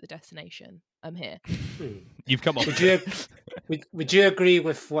arrived at the destination. I'm here. You've come on. Would you agree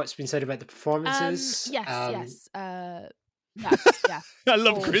with what's been said about the performances? Yes. Yeah. I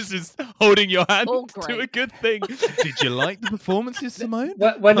love All- Chris is holding your hand all to great. a good thing. Did you like the performances, Simone?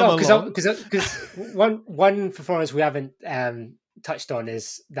 Well, no, Come along. because one performance we haven't touched on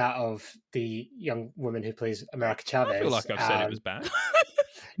is that of the young woman who plays America Chavez. I feel like I've said it was bad.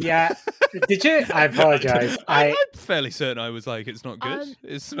 Yeah, did you? I apologize. I'm fairly certain I was like, it's not good.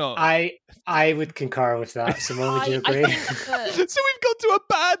 It's not. I would concur with that. Simone, would you agree? So we've got to a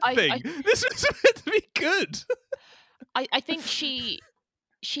bad thing. This was meant to be good. I think she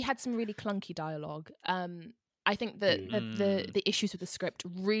had some really clunky dialogue. I think that the issues with the script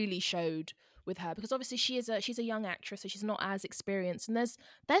really showed with her, because obviously she's a young actress, so she's not as experienced, and there's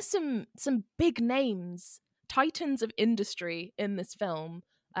some big names, titans of industry in this film,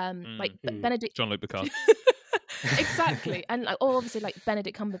 like Benedict Jean-Luc Picard. Exactly, and obviously like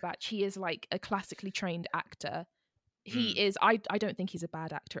Benedict Cumberbatch, he is like a classically trained actor. He is. I don't think he's a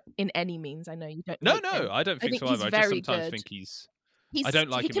bad actor in any means. I know you don't. No, like him. I don't think so he's either. I just very sometimes good. think he's. He's, I don't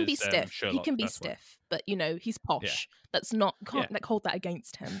like he him can be as, stiff. Sherlock, he can be that's why. stiff, but he's posh. That's not can't like hold that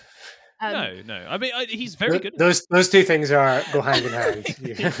against him. No. I mean, he's very good. Those two things go hand in hand.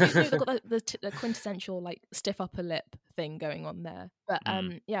 They've got the quintessential like stiff upper lip thing going on there. But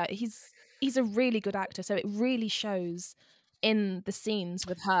yeah, he's a really good actor. So it really shows in the scenes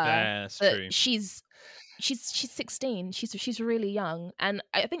with her That's that true. she's 16. She's really young, and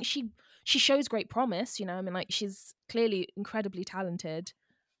I think she shows great promise. I mean, like she's clearly incredibly talented.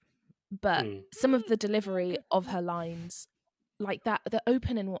 But some of the delivery of her lines, like that, the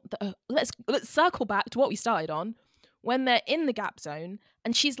opening. Let's circle back to what we started on. When they're in the gap zone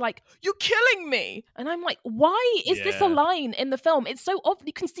and she's like, "You're killing me," and I'm like, "Why is this a line in the film?" It's so obvious.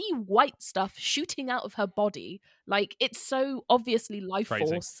 You can see white stuff shooting out of her body, like it's so obviously life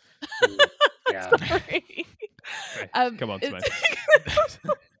force. Yeah. Okay. Come on, Simone.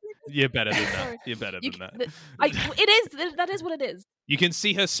 You're better than that. You're better than that. That is what it is. You can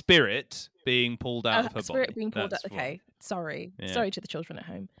see her spirit being pulled out of her spirit body. being pulled That's out. Okay, sorry. Yeah. Sorry to the children at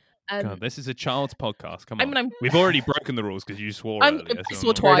home. God, this is a child's podcast. Come on. I mean, we've already broken the rules because you swore earlier. I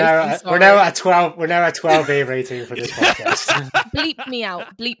swore twice. We're now at 12. We're now at 12A rating for this podcast. Bleep me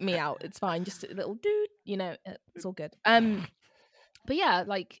out. Bleep me out. It's fine. Just a little dude. It's all good. But yeah,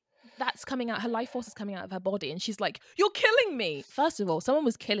 like that's coming out. Her life force is coming out of her body, and she's like, "You're killing me." First of all, someone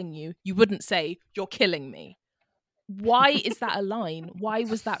was killing you. You wouldn't say, "You're killing me." Why is that a line? Why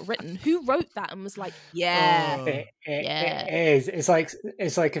was that written? Who wrote that and was like, "Yeah, It is. It's like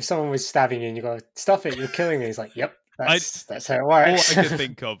if someone was stabbing you and you go, "Stop it! You're killing me." He's like, "Yep, that's how it works." All I could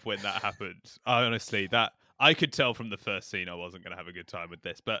think of when that happened, honestly, that I could tell from the first scene I wasn't going to have a good time with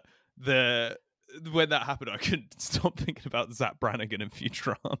this, but when that happened, I couldn't stop thinking about Zach Brannigan and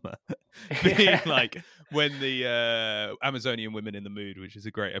Futurama being like when the Amazonian Women in the Mood, which is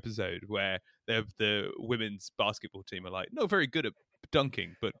a great episode where the women's basketball team are like, not very good at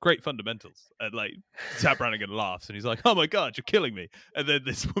dunking, but great fundamentals. And like Zach Brannigan laughs and he's like, "Oh my God, you're killing me." And then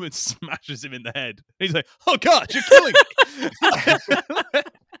this woman smashes him in the head. And he's like, "Oh God, you're killing me."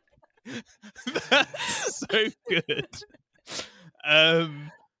 That's so good.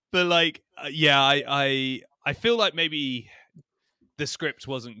 But like, I feel like maybe the script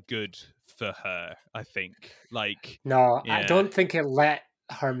wasn't good for her. I think, like, No, yeah. I don't think it let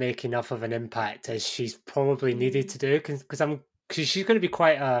her make enough of an impact as she's probably needed to do. Because she's going to be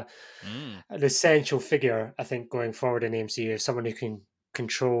quite an essential figure, I think, going forward in the MCU, as someone who can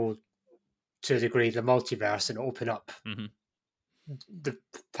control to a degree the multiverse and open up the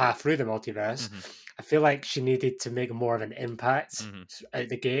path through the multiverse. I feel like she needed to make more of an impact out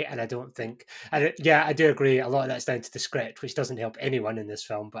the gate, and I don't think. I do agree. A lot of that's down to the script, which doesn't help anyone in this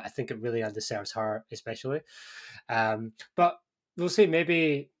film, but I think it really underserves her, especially. But we'll see.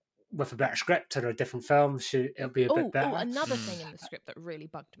 Maybe with a better script or a different film, it'll be a bit better. Another thing in the script that really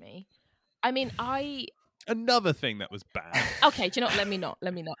bugged me. I mean, Another thing that was bad. Okay, do you know what? Let me not.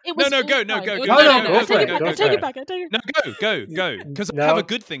 It was go. fine. No, It go. was No, fine. go I for it, take it back. No, go. Because I have a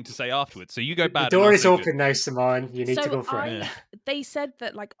good thing to say afterwards. So you go bad. The door is open now, Simone. You need to go for it. They said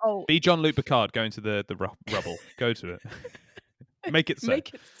that, like, be Jean-Luc Picard going to the rubble. Go to it. Make it so.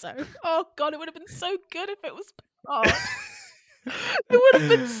 Make it so. Oh God, it would have been so good if it was Picard. It would have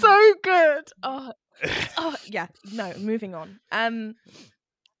been so good. Oh yeah. No, moving on.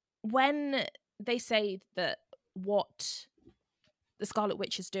 When they say that what the Scarlet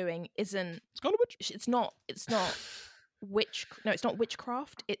Witch is doing isn't Scarlet Witch, it's not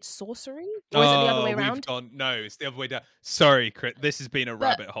witchcraft, it's sorcery, or is it the other way around? No, it's the other way down. Sorry, Chris, this has been a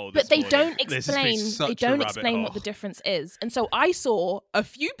rabbit hole. But they don't explain what the difference is, and so I saw a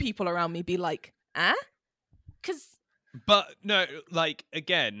few people around me be like, "Ah," because But no, like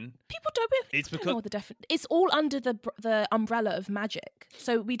again, People don't know what the difference. It's all under the umbrella of magic,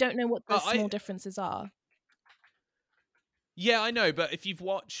 so we don't know what the small differences are. Yeah, I know, but if you've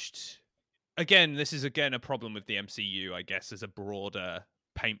watched, again, this is again a problem with the MCU, I guess, as a broader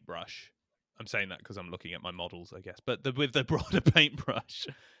paintbrush. I'm saying that because I'm looking at my models, I guess. But with the broader paintbrush,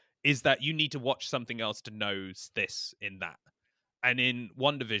 is that you need to watch something else to know this in that. And in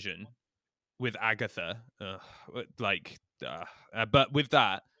WandaVision, with Agatha, but with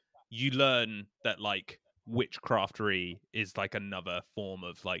that, you learn that like witchcraftery is like another form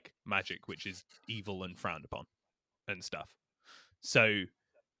of like magic, which is evil and frowned upon and stuff. So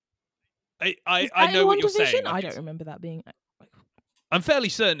I know what you're saying. Like, I don't remember that being. I'm fairly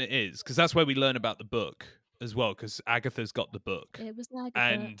certain it is, because that's where we learn about the book as well, because Agatha's got the book. It was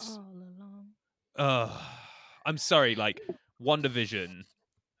Agatha all along. I'm sorry, like WandaVision,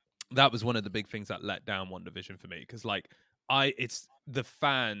 that was one of the big things that let down WandaVision for me, because like it's the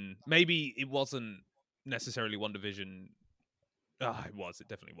fan. Maybe it wasn't necessarily WandaVision. It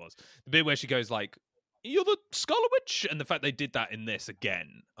definitely was. The bit where she goes like, "You're the Scarlet Witch," and the fact they did that in this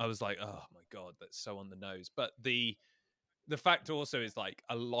again, I was like, oh my god, that's so on the nose. But the fact also is like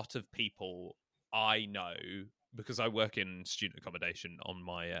a lot of people I know, because I work in student accommodation on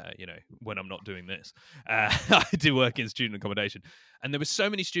my, when I'm not doing this, I do work in student accommodation. And there were so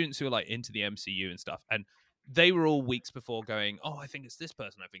many students who were like into the MCU and stuff. And they were all weeks before going, oh, I think it's this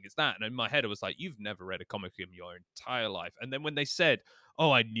person, I think it's that. And in my head, I was like, you've never read a comic in your entire life. And then when they said,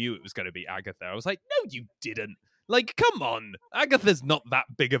 oh, I knew it was going to be Agatha, I was like, no, you didn't. Like, come on. Agatha's not that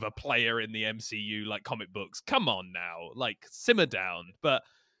big of a player in the MCU, like comic books. Come on now. Like, simmer down. But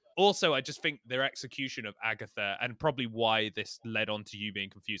also, I just think their execution of Agatha, and probably why this led on to you being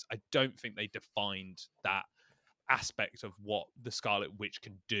confused, I don't think they defined that aspect of what the Scarlet Witch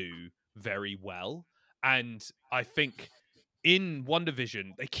can do very well. And I think in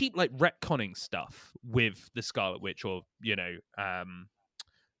WandaVision, they keep like retconning stuff with the Scarlet Witch, or,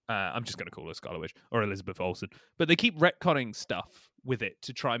 I'm just going to call her Scarlet Witch, or Elizabeth Olsen. But they keep retconning stuff with it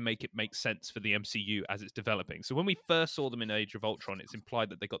to try and make it make sense for the MCU as it's developing. So when we first saw them in Age of Ultron, it's implied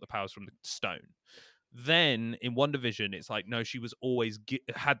that they got the powers from the stone. Then in WandaVision, it's like, no, she was always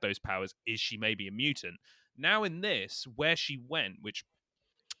had those powers. Is she maybe a mutant? Now in this, where she went, which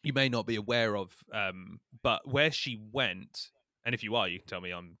you may not be aware of, but where she went, and if you are, you can tell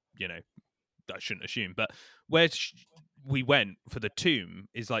me I shouldn't assume, but where we went for the tomb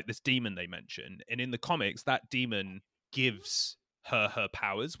is like this demon they mention. And in the comics, that demon gives her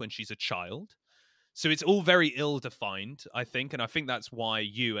powers when she's a child. So it's all very ill-defined, I think. And I think that's why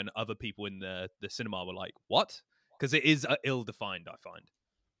you and other people in the cinema were like, what? Because it is ill-defined, I find.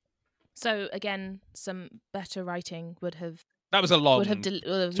 So again, some better writing would have... That was a long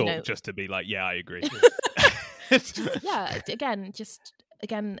talk just to be like, yeah, I agree. Yeah,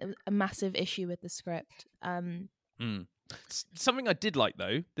 again, a massive issue with the script. Something I did like,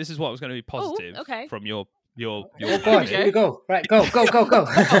 though, this is what was going to be positive from your Oh god, here we go. Right, go.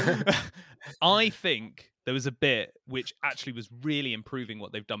 I think there was a bit which actually was really improving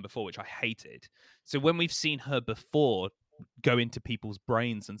what they've done before, which I hated. So when we've seen her before go into people's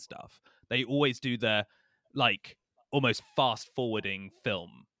brains and stuff, they always do the like almost fast forwarding film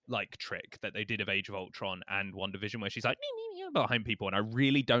like trick that they did of Age of Ultron and WandaVision, where she's like behind people, and I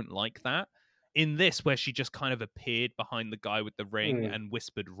really don't like that. In this, where she just kind of appeared behind the guy with the ring and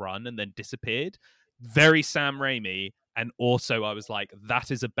whispered run and then disappeared, very Sam Raimi. And also I was like,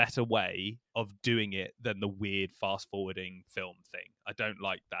 that is a better way of doing it than the weird fast forwarding film thing. I don't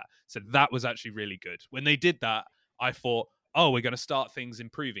like that. So that was actually really good. When they did that, I thought, oh, we're going to start things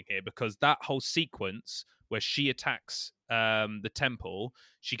improving here, because that whole sequence where she attacks the temple,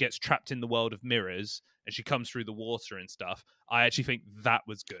 she gets trapped in the world of mirrors, and she comes through the water and stuff. I actually think that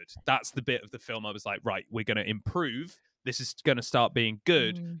was good. That's the bit of the film I was like, right, we're going to improve. This is going to start being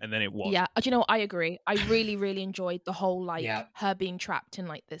good. And then it was. Yeah, do you know, I agree. I really, really enjoyed the whole, her being trapped in,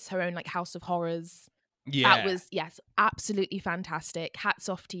 like, this, her own, like, house of horrors. Yeah. That was, yes, absolutely fantastic. Hats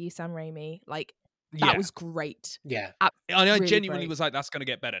off to you, Sam Raimi. Like, that was great. Yeah. I genuinely was like, that's going to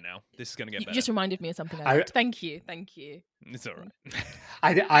get better now. This is going to get better. You just reminded me of something I liked. Thank you. It's all right.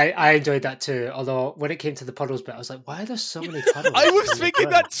 I enjoyed that too. Although when it came to the puddles bit, I was like, why are there so many puddles? I was thinking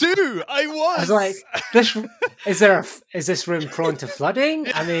that too. I was like, is this room prone to flooding?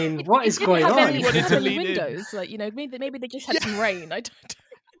 I mean, what is going on? It didn't have any windows. Like, maybe they just had some rain. I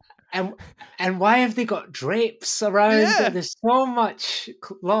don't. And why have they got drapes around? Yeah. There's so much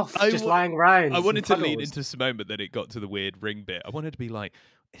cloth just lying around. I wanted to lead into Simone, but then it got to the weird ring bit. I wanted to be like,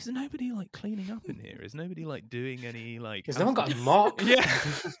 is nobody like cleaning up in here? Is nobody like doing any like? Has no one got a mop? Yeah,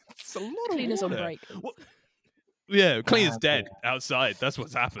 it's a lot Cleaners of water. on break. Yeah, cleaner's dead outside. That's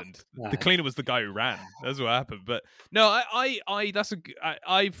what's happened. Right. The cleaner was the guy who ran. That's what happened. But no,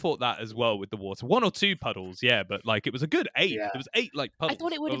 I thought that as well with the water. 1 or 2 puddles, yeah, but like it was a good 8. Yeah. There was 8 like puddles. I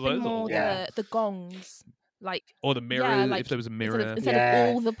thought it would have Those been are a more lot. the gongs, like Or the mirror, yeah, like if there was a mirror. instead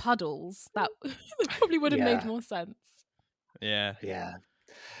of all the puddles. That probably would have made more sense. Yeah. Yeah.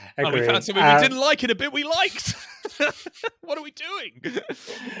 Oh, we Agree. found something we didn't like in a bit we liked. What are we doing?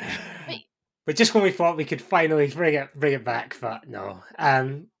 But just when we thought we could finally bring it back, but no.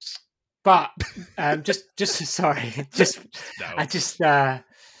 But just sorry, No.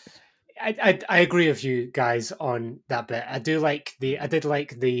 I agree with you guys on that bit. I did like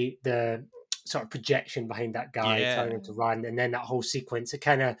the sort of projection behind that guy telling him to run, and then that whole sequence. It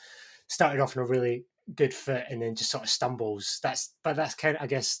kind of started off in a really good foot, and then just sort of stumbles. That's kind of, I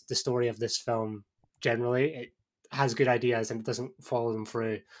guess, the story of this film generally. It has good ideas and it doesn't follow them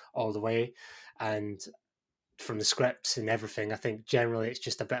through all the way. And from the scripts and everything, I think generally it's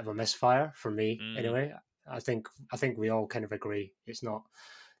just a bit of a misfire for me. Anyway, I think we all kind of agree it's not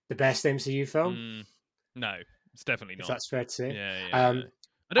the best MCU film. No, it's definitely not. If that's fair to say. Yeah. I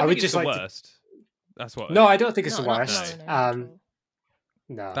don't would think it's just the like worst. That's what. No, I don't think it's the Not worst. no.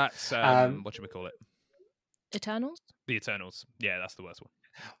 No. That's what should we call it? Eternals? The Eternals. Yeah, that's the worst one.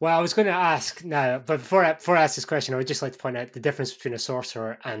 Well, I was going to ask now, but before I ask this question, I would just like to point out the difference between a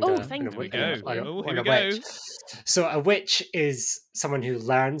sorcerer and a witch. So a witch is someone who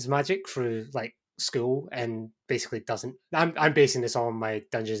learns magic through like school and basically doesn't. I'm basing this on my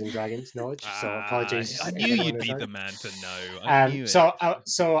Dungeons and Dragons knowledge, so apologies. I knew you'd be the man to know.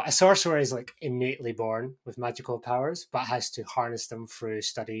 So a sorcerer is like innately born with magical powers, but has to harness them through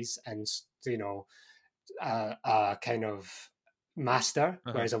studies and kind of master,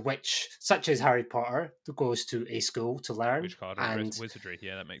 whereas a witch, such as Harry Potter, goes to a school to learn. And wizardry,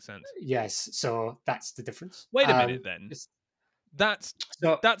 yeah, that makes sense. Yes, so that's the difference. Wait a minute, then. That's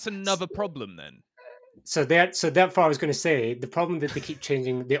another problem, then. So therefore, I was going to say the problem that they keep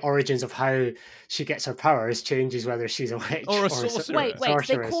changing the origins of how she gets her powers changes whether she's a witch or a sorcerer. Wait,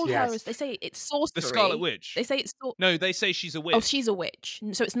 they call her. They say it's sorcery. The Scarlet Witch. They say it's no. They say she's a witch. Oh, she's a witch.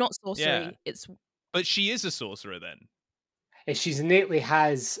 So it's not sorcery. Yeah. But she is a sorcerer then. If she's innately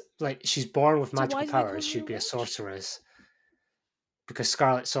she's born with magical powers, she'd be a witch? sorceress. Because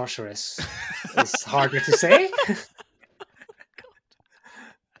Scarlet Sorceress is harder to say.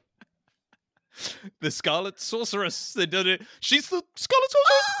 The Scarlet Sorceress. They did it. She's the Scarlet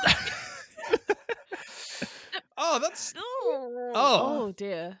Sorceress. Oh, that's. Oh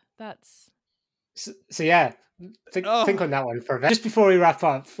dear. That's. So yeah. Think on that one for a bit. Just before we wrap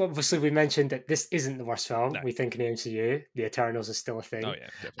up, obviously we mentioned that this isn't the worst film. We think in the MCU, the Eternals is still a thing. Oh yeah,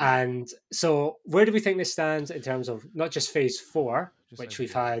 definitely. And so where do we think this stands in terms of not just Phase 4, which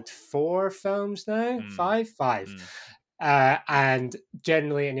we've had 4 films now? 5? And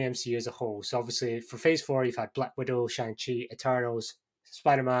generally in the MCU as a whole. So obviously for Phase 4, you've had Black Widow, Shang-Chi, Eternals,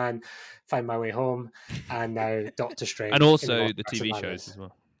 Spider-Man, Find My Way Home, and now Doctor Strange. And also the TV shows as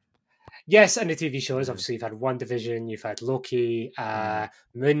well. Yes, and the TV shows. Obviously, you've had WandaVision, you've had Loki,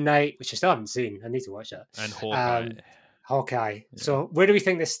 Moon Knight, which I still haven't seen. I need to watch that. And Hawkeye. Yeah. So where do we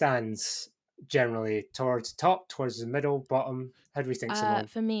think this stands generally? Towards the top, towards the middle, bottom? How do we think, Simone?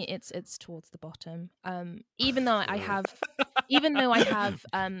 For me, it's towards the bottom. Even though I have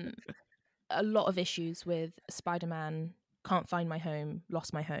a lot of issues with Spider-Man, Can't Find My Home,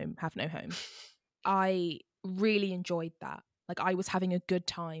 Lost My Home, Have No Home, I really enjoyed that. Like I was having a good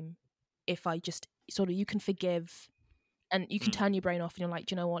time. If I just sort of, you can forgive and you can turn your brain off and you're like,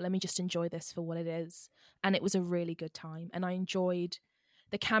 do you know what, let me just enjoy this for what it is. And it was a really good time. And I enjoyed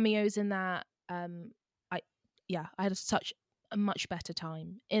the cameos in that. I had such a much better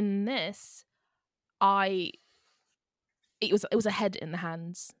time. In this, it was a head in the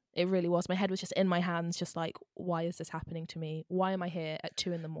hands. It really was. My head was just in my hands, just like, why is this happening to me? Why am I here at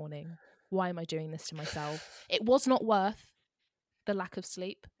 2 a.m? Why am I doing this to myself? It was not worth the lack of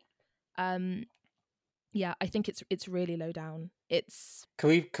sleep. I think it's really low down. It's Can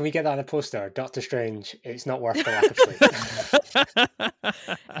we get that on a poster? Doctor Strange, it's not worth the lack of sleep.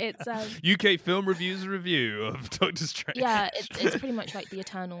 It's UK Film Reviews review of Doctor Strange. Yeah, it's pretty much like the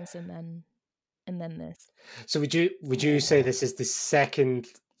Eternals and then this. So would you say this is the second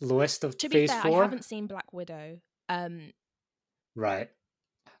lowest of To be Phase fair, 4? I haven't seen Black Widow. Right.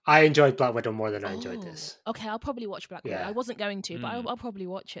 I enjoyed Black Widow more than I enjoyed this. Okay, I'll probably watch Black Widow. I wasn't going to, but I'll probably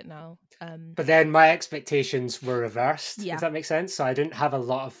watch it now. But then my expectations were reversed, Yeah. if that makes sense. So I didn't have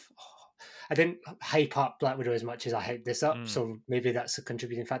I didn't hype up Black Widow as much as I hyped this up. So maybe that's a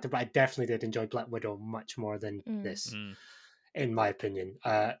contributing factor. But I definitely did enjoy Black Widow much more than this, in my opinion.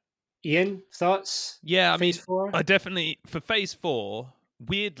 Ian, thoughts? Yeah, I mean, Phase 4? I definitely, for Phase 4,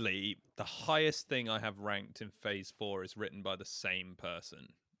 weirdly, the highest thing I have ranked in Phase 4 is written by the same person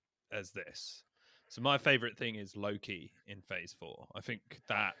as this. So my favorite thing is Loki in Phase 4. I think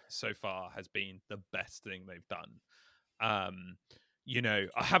that so far has been the best thing they've done. You know,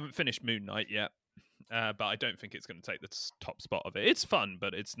 I haven't finished Moon Knight yet, but I don't think it's going to take the top spot of it. It's fun,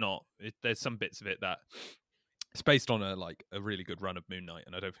 but it's not. There's some bits of it that it's based on a really good run of Moon Knight,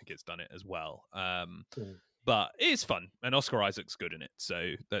 and I don't think it's done it as well. But it is fun, and Oscar Isaac's good in it,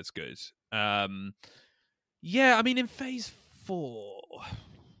 so that's good. Yeah, I mean, in Phase 4,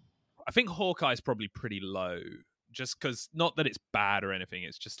 I think Hawkeye's probably pretty low, just because, not that it's bad or anything,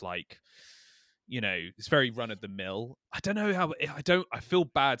 it's just like, you know, it's very run of the mill. I don't know how, I feel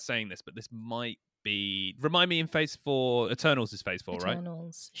bad saying this, but this might be, remind me, in Phase 4, Eternals is Phase 4, right?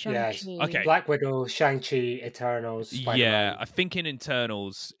 Eternals, Shang-Chi. Yes. Okay. Black Widow, Shang-Chi, Eternals, Spider-Man. Yeah, I think in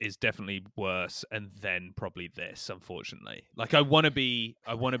Eternals is definitely worse, and then probably this, unfortunately. Like, I want to be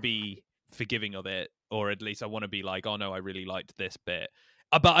forgiving of it, or at least I want to be like, oh no, I really liked this bit.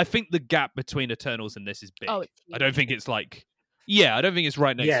 But I think the gap between Eternals and this is big. I don't think it's like, I don't think it's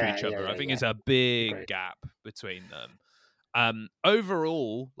right next to each other. I think it's a big gap between them.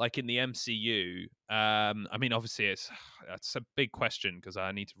 Overall, like in the MCU, I mean, obviously it's a big question because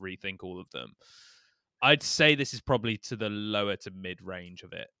I need to rethink all of them. I'd say this is probably to the lower to mid range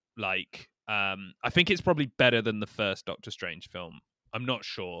of it. Like, I think it's probably better than the first Doctor Strange film. I'm not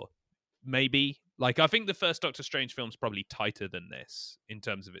sure. Maybe. Like, I think the first Doctor Strange film's probably tighter than this in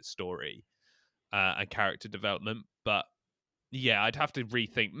terms of its story and character development. But yeah, I'd have to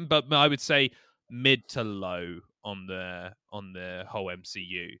rethink. But I would say mid to low on the whole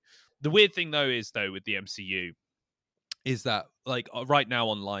MCU. The weird thing though with the MCU is that, like, right now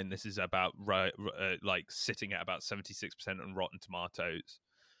online, this is about like sitting at about 76% on Rotten Tomatoes,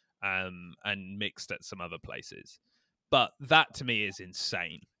 and mixed at some other places. But that to me is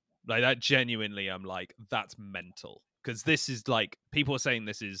insane. Like, that genuinely, I'm like, that's mental, because this is like, people are saying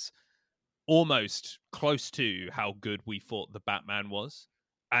this is almost close to how good we thought the Batman was,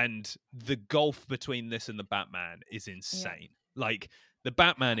 and the gulf between this and the Batman is insane. Like, the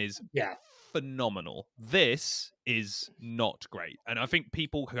Batman is phenomenal. This is not great, and I think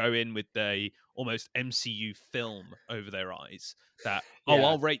people go in with the almost MCU film over their eyes that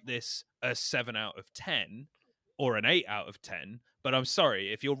I'll rate this a 7 out of 10 or an 8 out of 10. But I'm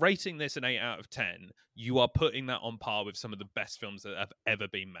sorry, if you're rating this an 8 out of 10, you are putting that on par with some of the best films that have ever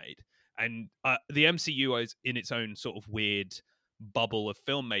been made. And the MCU is in its own sort of weird bubble of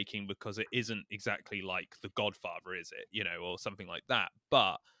filmmaking, because it isn't exactly like The Godfather, is it? You know, or something like that.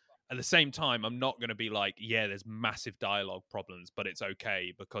 But at the same time, I'm not going to be like, yeah, there's massive dialogue problems, but it's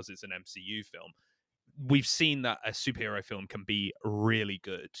okay because it's an MCU film. We've seen that a superhero film can be really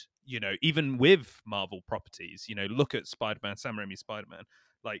good, you know, even with Marvel properties. You know, look at Spider-Man, Sam Raimi's Spider-Man.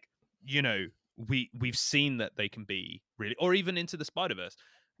 Like, you know, we've seen that they can be really, or even Into the Spider-Verse,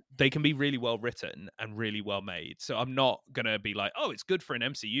 they can be really well written and really well made. So I'm not going to be like, oh, it's good for an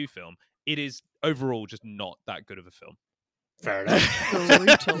MCU film. It is overall just not that good of a film. Fair enough.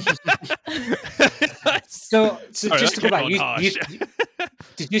 So sorry, just to go back,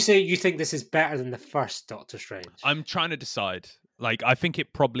 did you say you think this is better than the first Doctor Strange? I'm trying to decide. Like, I think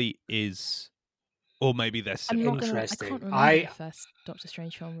it probably is, or maybe they're similar. I can't remember the first Doctor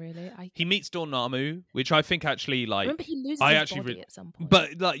Strange film, really. He meets Dormammu, which I think actually, like, I remember he loses his body at some point.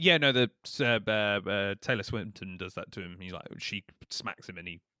 But like, yeah, no, the Taylor Swinton does that to him. She smacks him, and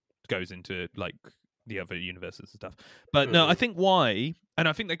he goes into like the other universes and stuff. But no, I think why, and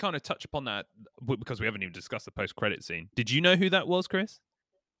I think they kind of touch upon that because we haven't even discussed the post-credit scene. Did you know who that was, Chris?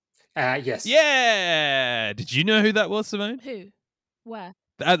 Yes. Yeah. Did you know who that was, Simone? Who? Where?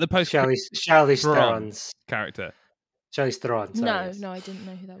 At the post. Charlize Theron's character. Charlize Theron. No, I didn't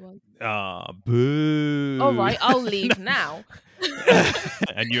know who that was. Ah, boo! All right, I'll leave now.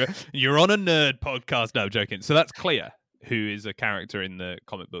 And you're on a nerd podcast. No, I'm joking. So that's Clea, who is a character in the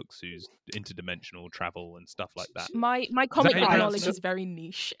comic books who's interdimensional travel and stuff like that. My comic book knowledge is very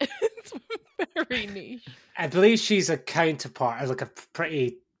niche. It's very niche. I believe she's a counterpart, like a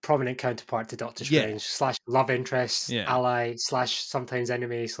pretty prominent counterpart to Doctor Strange / love interest, ally / sometimes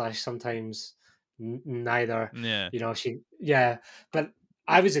enemy / sometimes neither. You know, but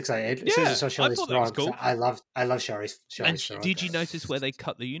I was excited as soon as I saw Charlize Theron. Cool. I love Charlize Theron. Did you notice where they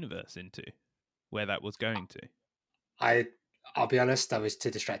cut the universe into? Where that was going to? I'll be honest, I was too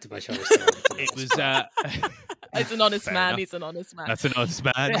distracted by Charlize Theron. It was He's an honest Fair man. enough. He's an honest man. That's an honest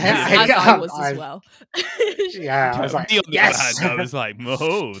man. As I was as well. Yeah, I was like, Me on the yes! other hand, I was like,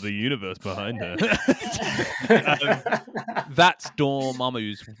 oh, the universe behind her. That's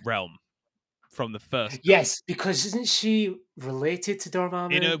Dormammu's realm from the first. Yes, because isn't she related to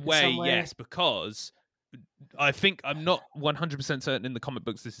Dormammu In a some way, yes, because I think I'm not 100% certain in the comic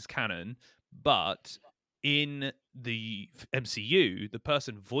books this is canon, but in the MCU, the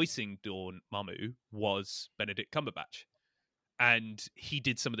person voicing Dormammu was Benedict Cumberbatch, and he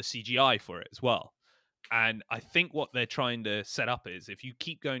did some of the CGI for it as well. And I think what they're trying to set up is if you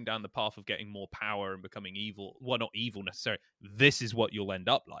keep going down the path of getting more power and becoming evil, well, not evil necessarily, this is what you'll end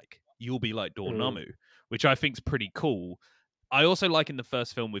up like. You'll be like Dormammu, which I think is pretty cool. I also like in the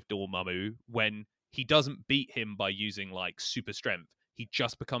first film with Dormammu when he doesn't beat him by using like super strength. He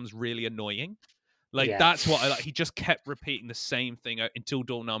just becomes really annoying. Like that's what I like. He just kept repeating the same thing until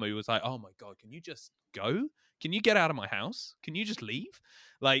Dormammu was like, "Oh my god, can you just go? Can you get out of my house? Can you just leave?"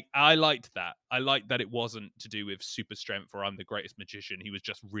 Like I liked that. I liked that it wasn't to do with super strength or I'm the greatest magician. He was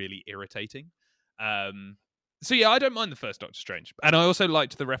just really irritating. So yeah, I don't mind the first Doctor Strange, and I also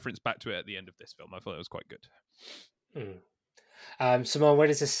liked the reference back to it at the end of this film. I thought it was quite good. Simone, where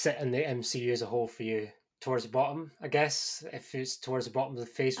does this sit in the MCU as a whole for you? Towards the bottom, I guess, if it's towards the bottom of the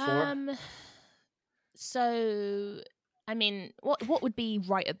Phase 4? So, I mean, what would be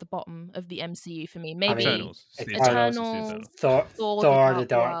right at the bottom of the MCU for me? Maybe Eternals. Eternals, Thor, the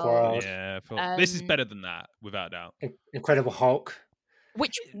Dark World. Yeah, this is better than that, without a doubt. Incredible Hulk.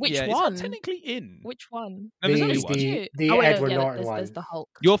 Which yeah, one? Is that technically in? Which one? No, there's only one. The Edward Norton one. There's the Hulk.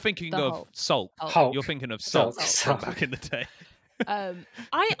 You're thinking The of Hulk. Sulk. You're thinking of Sulk from Sulk. back in the day. I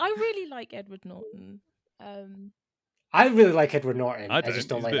really like Edward Norton. I really like Edward Norton. I don't. just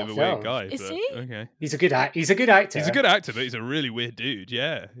don't He's like a that bit of a film. weird guy. Is but, he? Okay. He's a good actor. He's a good actor, but he's a really weird dude.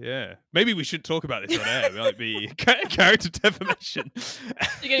 Yeah. Maybe we should talk about this on air. It might be character defamation.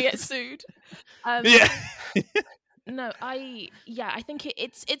 You're gonna get sued. Yeah. No, I think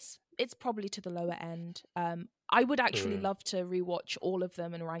it's probably to the lower end. I would actually love to rewatch all of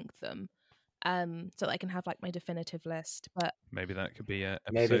them and rank them, so that I can have like my definitive list. But maybe that could be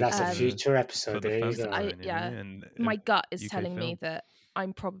maybe that's a future episode. My gut is telling me that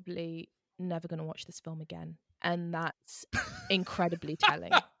I'm probably never going to watch this film again, and that's incredibly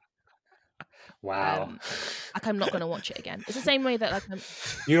telling. Wow. Like I'm not going to watch it again. It's the same way that like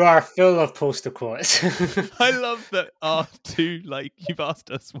you are full of poster quotes. I love that our two, like, you've asked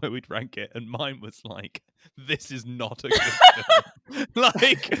us where we'd rank it, and mine was like, this is not a good film.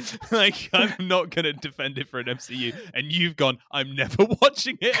 like I'm not going to defend it for an MCU, and you've gone, I'm never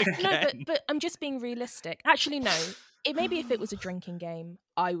watching it again. No, but I'm just being realistic. Actually, no. Maybe if it was a drinking game,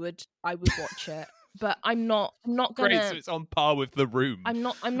 I would watch it. But I'm not gonna. Great, so it's on par with The Room. I'm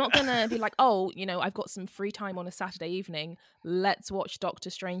not gonna be like, oh, I've got some free time on a Saturday evening. Let's watch Doctor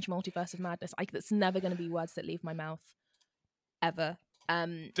Strange: Multiverse of Madness. Like that's never gonna be words that leave my mouth, ever.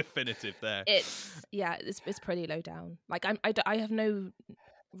 Definitive there. It's pretty low down. Like I have no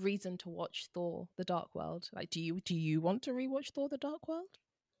reason to watch Thor: The Dark World. Like, do you want to rewatch Thor: The Dark World?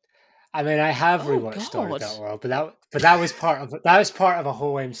 I mean, I have rewatched Thor: The Dark World, but that was part of a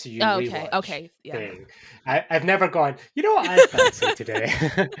whole MCU rewatch. Okay, yeah. Thing. I've never gone. You know what I fancy today?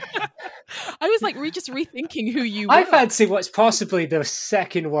 I was like, just rethinking who you were. I fancy what's possibly the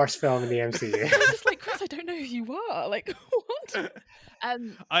second worst film in the MCU. I was just like, Chris, I don't know who you are. Like, what?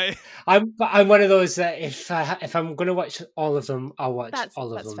 I'm one of those that if I'm going to watch all of them, I'll watch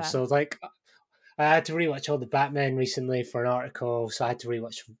all of them. Fair. So like. I had to rewatch all the Batman recently for an article, so I had to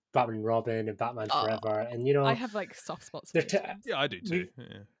rewatch Batman and Robin and Batman Forever, and I have like soft spots. Yeah, I do too.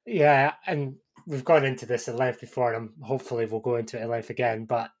 Yeah, and we've gone into this at length before, and hopefully we'll go into it at length again.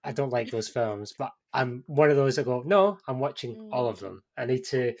 But I don't like those films. But I'm one of those that go, no, I'm watching all of them. I need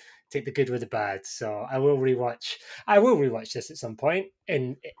to take the good with the bad, so I will rewatch. I will rewatch this at some point,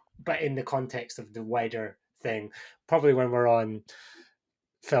 but in the context of the wider thing, probably when we're on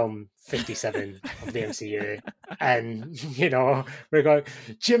film 57 of the MCU, and we're going,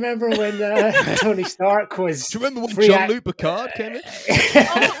 do you remember when Tony Stark was do you remember when Jean-Luc Picard came in?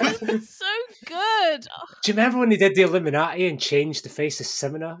 It was so good. Do you remember when they did the Illuminati and changed the face of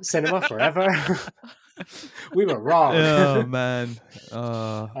cinema forever? We were wrong. Oh man.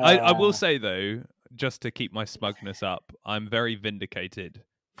 I will say though, just to keep my smugness up, I'm very vindicated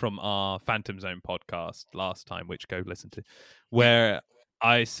from our Phantom Zone podcast last time, which go listen to, where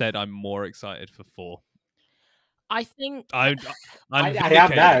I said I'm more excited for 4. I think I'm I am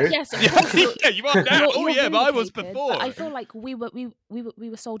vindicated. now. yes, of course. Yeah, you are now. You're- Oh you're yeah, but I was vindicated, before. But I feel like we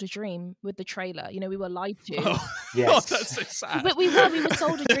were sold a dream with the trailer. You know, we were lied to. Oh, Yes. that's so sad. But we were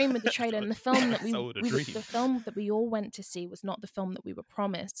sold a dream with the trailer, and the film that Sold a the dream. film that we all went to see was not the film that we were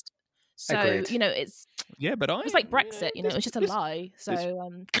promised. So Agreed. you know, it's Yeah, but it was like Brexit. You know, it was just a lie. So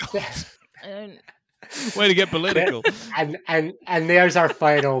I don't. Way to get political. And there's our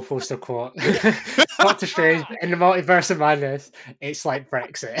final poster quote. Doctor Strange in the Multiverse of Madness. It's like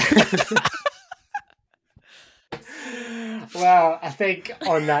Brexit. Well, I think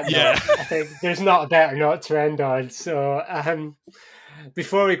on that note, I think there's not a better note to end on. So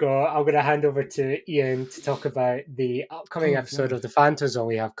before we go, I'm going to hand over to Ian to talk about the upcoming episode of the Fantom Zone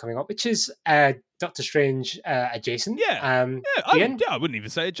we have coming up, which is Doctor Strange adjacent. Ian? I wouldn't even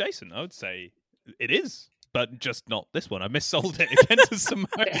say adjacent. I would say it is, but just not this one. I missold it again to Simone.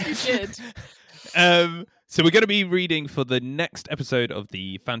 You should. So we're going to be reading for the next episode of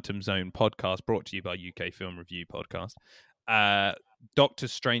the Fantom Zone podcast, brought to you by UK Film Review Podcast, Doctor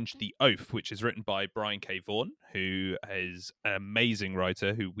Strange The Oath, which is written by Brian K. Vaughan, who is an amazing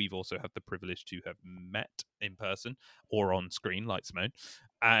writer who we've also had the privilege to have met in person or on screen, like Simone.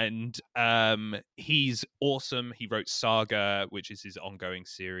 And he's awesome. He wrote Saga, which is his ongoing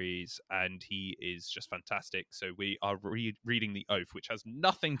series, and he is just fantastic. So we are reading The Oath, which has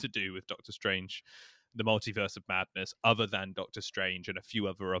nothing to do with Doctor Strange, the Multiverse of Madness, other than Doctor Strange and a few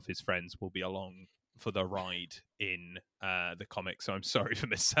other of his friends will be along for the ride in the comic. So I'm sorry for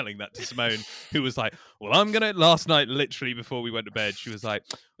misselling that to Simone, who was like, well, I'm gonna, last night, literally before we went to bed, she was like,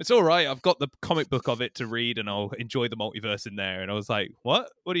 it's all right, I've got the comic book of it to read and I'll enjoy the multiverse in there. And I was like, what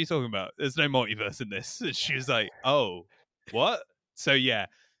are you talking about? There's no multiverse in this. And she was like, oh, what? So yeah,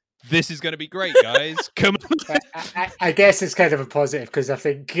 this is going to be great, guys. Come on. I guess it's kind of a positive, because I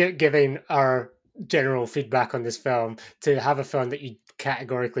think giving our general feedback on this film, to have a film that you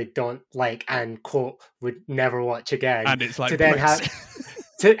categorically don't like and quote would never watch again, And it's like to then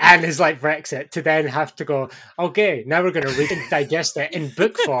and it's like Brexit, to then have to go, okay, now we're going to read and digest it in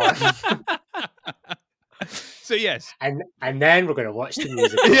book form. So yes, and then we're going to watch the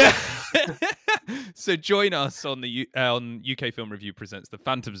music. Yeah. So join us on the on UK Film Review Presents The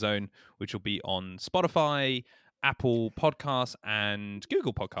Fantom Zone, which will be on Spotify, Apple Podcasts, and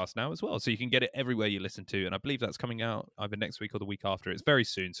Google Podcasts now as well. So you can get it everywhere you listen to. And I believe that's coming out either next week or the week after. It's very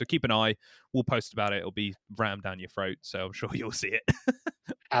soon. So keep an eye. We'll post about it. It'll be rammed down your throat. So I'm sure you'll see it.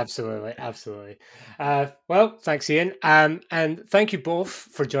 Absolutely. Well, thanks, Ian. And thank you both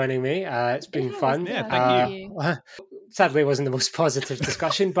for joining me. It's been fun. Yeah, thank you. Sadly, it wasn't the most positive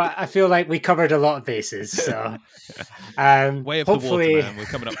discussion, but I feel like we covered a lot of bases. So, Way of hopefully, the Water, man. We're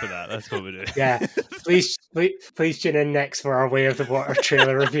coming up for that. That's what we're doing. Yeah, please tune in next for our Way of the Water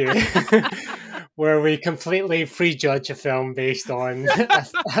trailer review, where we completely prejudge a film based on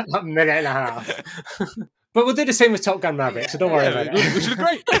a minute and a half. But we'll do the same with Top Gun Maverick, so don't worry about it. Which is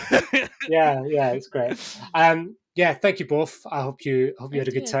great. Yeah, it's great. Thank you both. I hope you had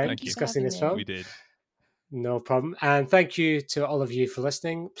a good time discussing this film. We did. No problem. And thank you to all of you for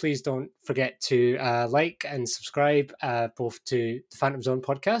listening. Please don't forget to like and subscribe both to the Fantom Zone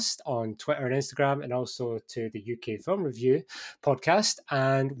podcast on Twitter and Instagram, and also to the UK Film Review podcast.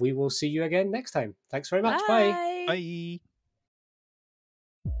 And we will see you again next time. Thanks very much. Bye. Bye.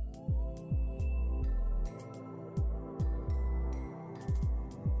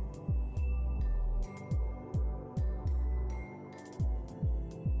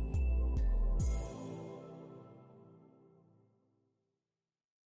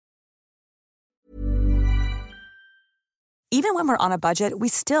 Even when we're on a budget, we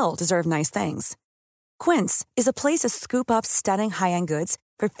still deserve nice things. Quince is a place to scoop up stunning high-end goods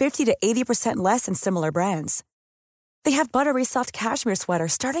for 50 to 80% less than similar brands. They have buttery soft cashmere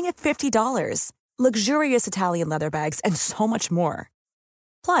sweaters starting at $50, luxurious Italian leather bags, and so much more.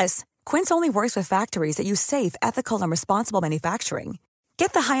 Plus, Quince only works with factories that use safe, ethical, and responsible manufacturing.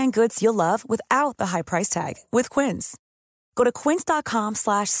 Get the high-end goods you'll love without the high price tag with Quince. Go to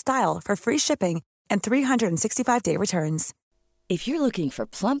quince.com/style for free shipping and 365-day returns. If you're looking for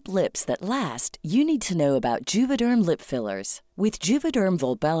plump lips that last, you need to know about Juvederm lip fillers. With Juvederm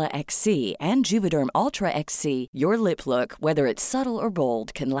Volbella XC and Juvederm Ultra XC, your lip look, whether it's subtle or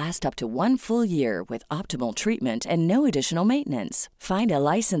bold, can last up to 1 full year with optimal treatment and no additional maintenance. Find a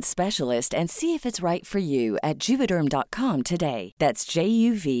licensed specialist and see if it's right for you at Juvederm.com today. That's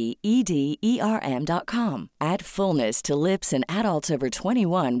JUVEDERM.com. Add fullness to lips in adults over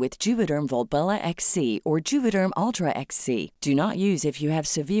 21 with Juvederm Volbella XC or Juvederm Ultra XC. Do not use if you have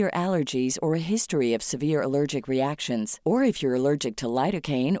severe allergies or a history of severe allergic reactions, or if if you're allergic to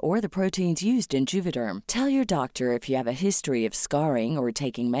lidocaine or the proteins used in Juvederm. Tell your doctor if you have a history of scarring or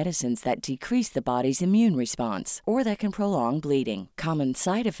taking medicines that decrease the body's immune response or that can prolong bleeding. Common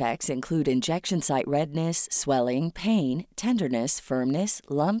side effects include injection site redness, swelling, pain, tenderness, firmness,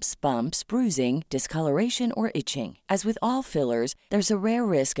 lumps, bumps, bruising, discoloration, or itching. As with all fillers, there's a rare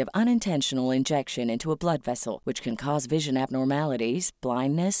risk of unintentional injection into a blood vessel, which can cause vision abnormalities,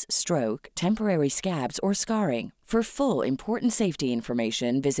 blindness, stroke, temporary scabs, or scarring. For full, important safety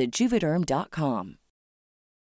information, visit Juvederm.com.